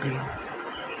है मेरे प्रिय।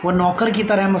 वो नौकर की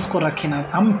तरह हम उसको रखें ना।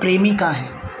 हम प्रेमिका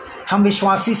हैं, हम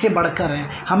विश्वासी से बढ़कर हैं,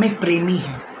 हम एक प्रेमी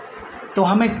हैं। तो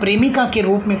हम एक प्रेमिका के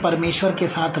रूप में परमेश्वर के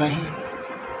साथ रहें,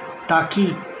 ताकि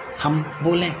हम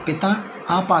बोलें, पिता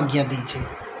आप आज्ञा दीजिए।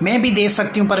 मैं भी दे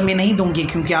सकती हूँ पर मैं नहीं दूंगी,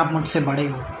 क्योंकि आप मुझसे बड़े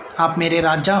हो, आप मेरे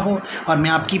राजा हो और मैं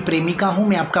आपकी प्रेमिका हूँ,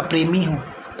 मैं आपका प्रेमी हूँ,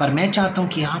 पर मैं चाहता हूँ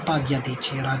कि आप आज्ञा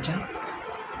दीजिए राजा।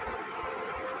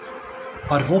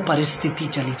 और वो परिस्थिति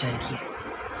चली जाएगी।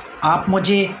 आप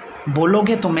मुझे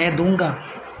बोलोगे तो मैं दूंगा,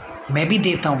 मैं भी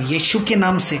देता हूँ, यीशु के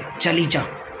नाम से चली जा।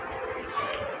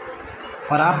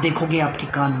 और आप देखोगे आपके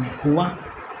कान में हुआ।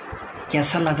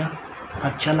 कैसा लगा?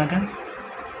 अच्छा लगा?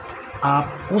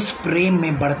 आप उस प्रेम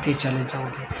में बढ़ते चले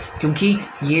जाओगे, क्योंकि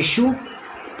यीशु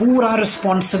पूरा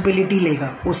रिस्पॉन्सिबिलिटी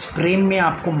लेगा उस प्रेम में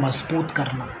आपको मजबूत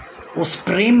करना, उस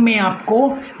प्रेम में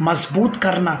आपको मजबूत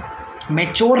करना,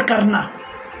 मैच्योर करना,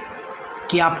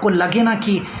 कि आपको लगे ना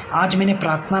कि आज मैंने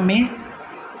प्रार्थना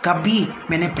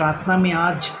में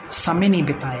आज समय नहीं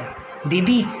बिताया।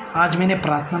 दीदी, आज मैंने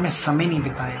प्रार्थना में समय नहीं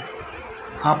बिताया।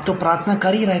 आप तो प्रार्थना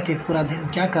कर ही रहे थे पूरा दिन,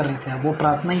 क्या कर रहे थे आप? वो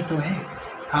प्रार्थना ही तो है।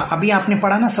 अभी आपने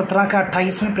पढ़ा ना 17 का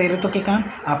 28 में, प्रेरितों के काम,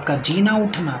 आपका जीना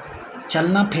उठना,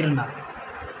 चलना फिरना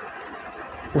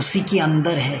उसी के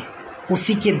अंदर है,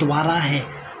 उसी के द्वारा है,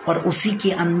 और उसी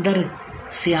के अंदर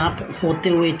से आप होते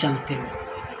हुए चलते हो,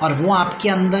 और वो आपके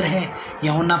अंदर है।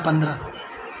 Yuhanna 15,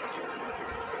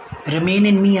 remain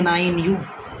in me and I in you,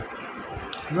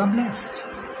 you are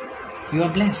blessed, you are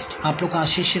blessed. आप लोग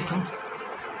आशीषित हो।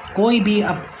 कोई भी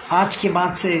अब आज के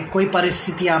बाद से कोई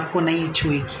परिस्थिति आपको नहीं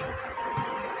छुएगी।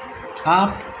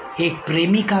 आप एक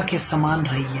प्रेमिका के समान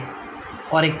रहिए,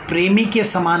 और एक प्रेमी के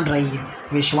समान रहिए,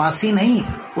 विश्वासी नहीं,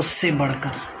 उससे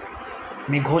बढ़कर।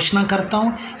 मैं घोषणा करता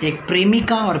हूँ, एक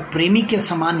प्रेमिका और प्रेमी के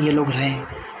समान ये लोग रहें,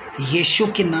 यीशु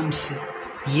के नाम से,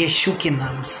 यीशु के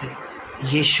नाम से,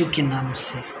 यीशु के नाम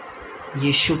से,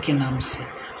 यीशु के नाम से।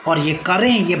 और ये करें,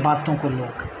 ये बातों को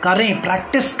लोग करें,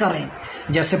 प्रैक्टिस करें।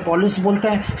 जैसे पौलुस बोलता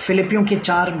है फिलिपियों के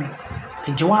 4 में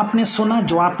कि जो आपने सुना,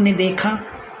 जो आपने देखा,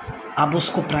 आप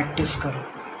उसको प्रैक्टिस करो।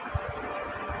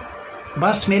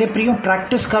 बस मेरे प्रियो,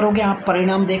 प्रैक्टिस करोगे, आप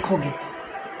परिणाम देखोगे।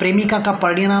 प्रेमिका का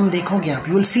परिणाम देखोगे आप,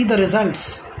 you will see the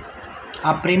results.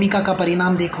 आप प्रेमिका का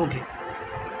परिणाम देखोगे,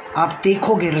 आप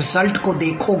देखोगे, रिजल्ट को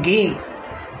देखोगे।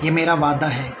 ये मेरा वादा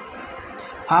है।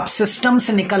 आप सिस्टम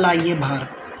से निकल आइए बाहर,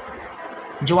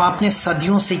 जो आपने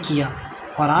सदियों से किया,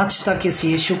 और आज तक इस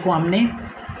यीशु को हमने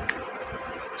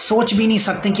सोच भी नहीं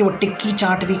सकते कि वो टिक्की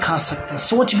चाट भी खा सकता है।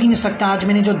 सोच भी नहीं सकता आज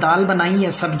मैंने जो दाल बनाई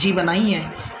है, सब्जी बनाई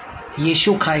है,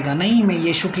 यीशु खाएगा। नहीं, मैं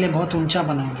यीशु के लिए बहुत ऊंचा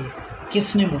बनाऊंगी।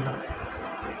 किसने बोला?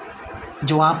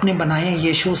 जो आपने बनाया है,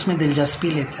 यीशु उसमें दिलचस्पी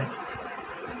लेता है।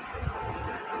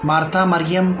 मार्था,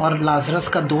 मरियम और लाजरस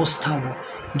का दोस्त था वो,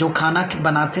 जो खाना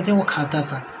बनाते थे वो खाता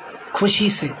था खुशी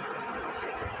से।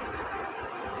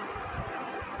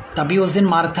 तभी उस दिन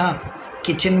मार्था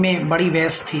किचन में बड़ी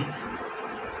व्यस्त थी,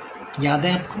 याद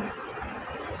है आपको?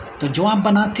 तो जो आप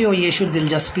बनाते हो, यीशु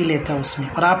दिलचस्पी लेता है उसमें,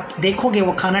 और आप देखोगे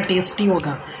वो खाना टेस्टी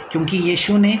होगा, क्योंकि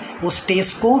यीशु ने उस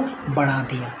टेस्ट को बढ़ा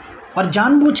दिया, और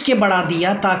जानबूझ के बढ़ा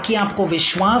दिया, ताकि आपको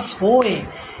विश्वास होए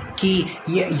कि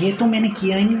ये तो मैंने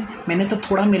किया ही नहीं, मैंने तो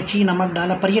थोड़ा मिर्ची नमक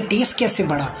डाला, पर ये टेस्ट कैसे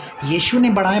बढ़ा? यीशु ने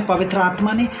बढ़ाया, पवित्र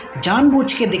आत्मा ने,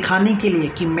 जानबूझ के दिखाने के लिए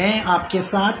कि मैं आपके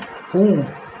साथ हूँ,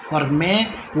 और मैं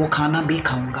वो खाना भी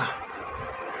खाऊंगा,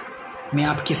 मैं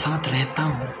आपके साथ रहता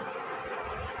हूँ,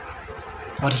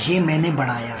 और ये मैंने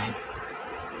बढ़ाया है।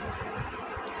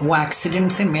 वो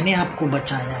एक्सीडेंट से मैंने आपको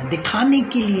बचाया है, दिखाने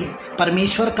के लिए।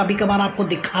 परमेश्वर कभी कभार आपको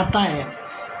दिखाता है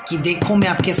कि देखो मैं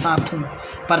आपके साथ हूँ,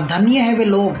 पर धन्य है वे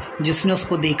लोग जिसने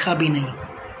उसको देखा भी नहीं।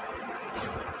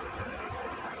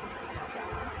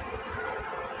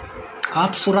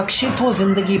 आप सुरक्षित हो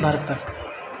जिंदगी भर तक,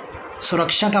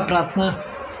 सुरक्षा का प्रार्थना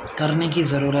करने की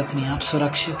ज़रूरत नहीं, आप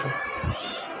सुरक्षित हो।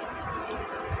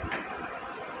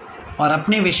 और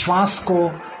अपने विश्वास को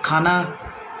खाना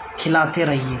खिलाते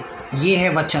रहिए। ये है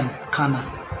वचन, खाना।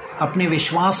 अपने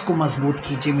विश्वास को मजबूत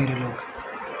कीजिए मेरे लोग,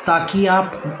 ताकि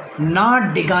आप ना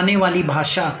डिगाने वाली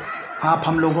भाषा आप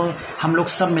हम लोग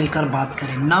सब मिलकर बात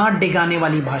करें। ना डिगाने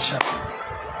वाली भाषा,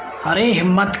 अरे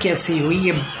हिम्मत कैसी हुई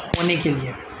ये होने के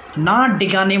लिए। ना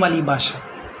डिगाने वाली भाषा,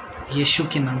 यीशु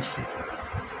के नाम से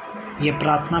ये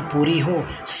प्रार्थना पूरी हो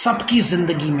सबकी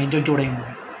ज़िंदगी में जो जुड़े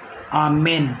होंगे।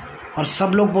 आमीन। और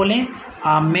सब लोग बोलें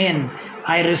आमीन।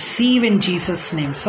 I receive in Jesus name.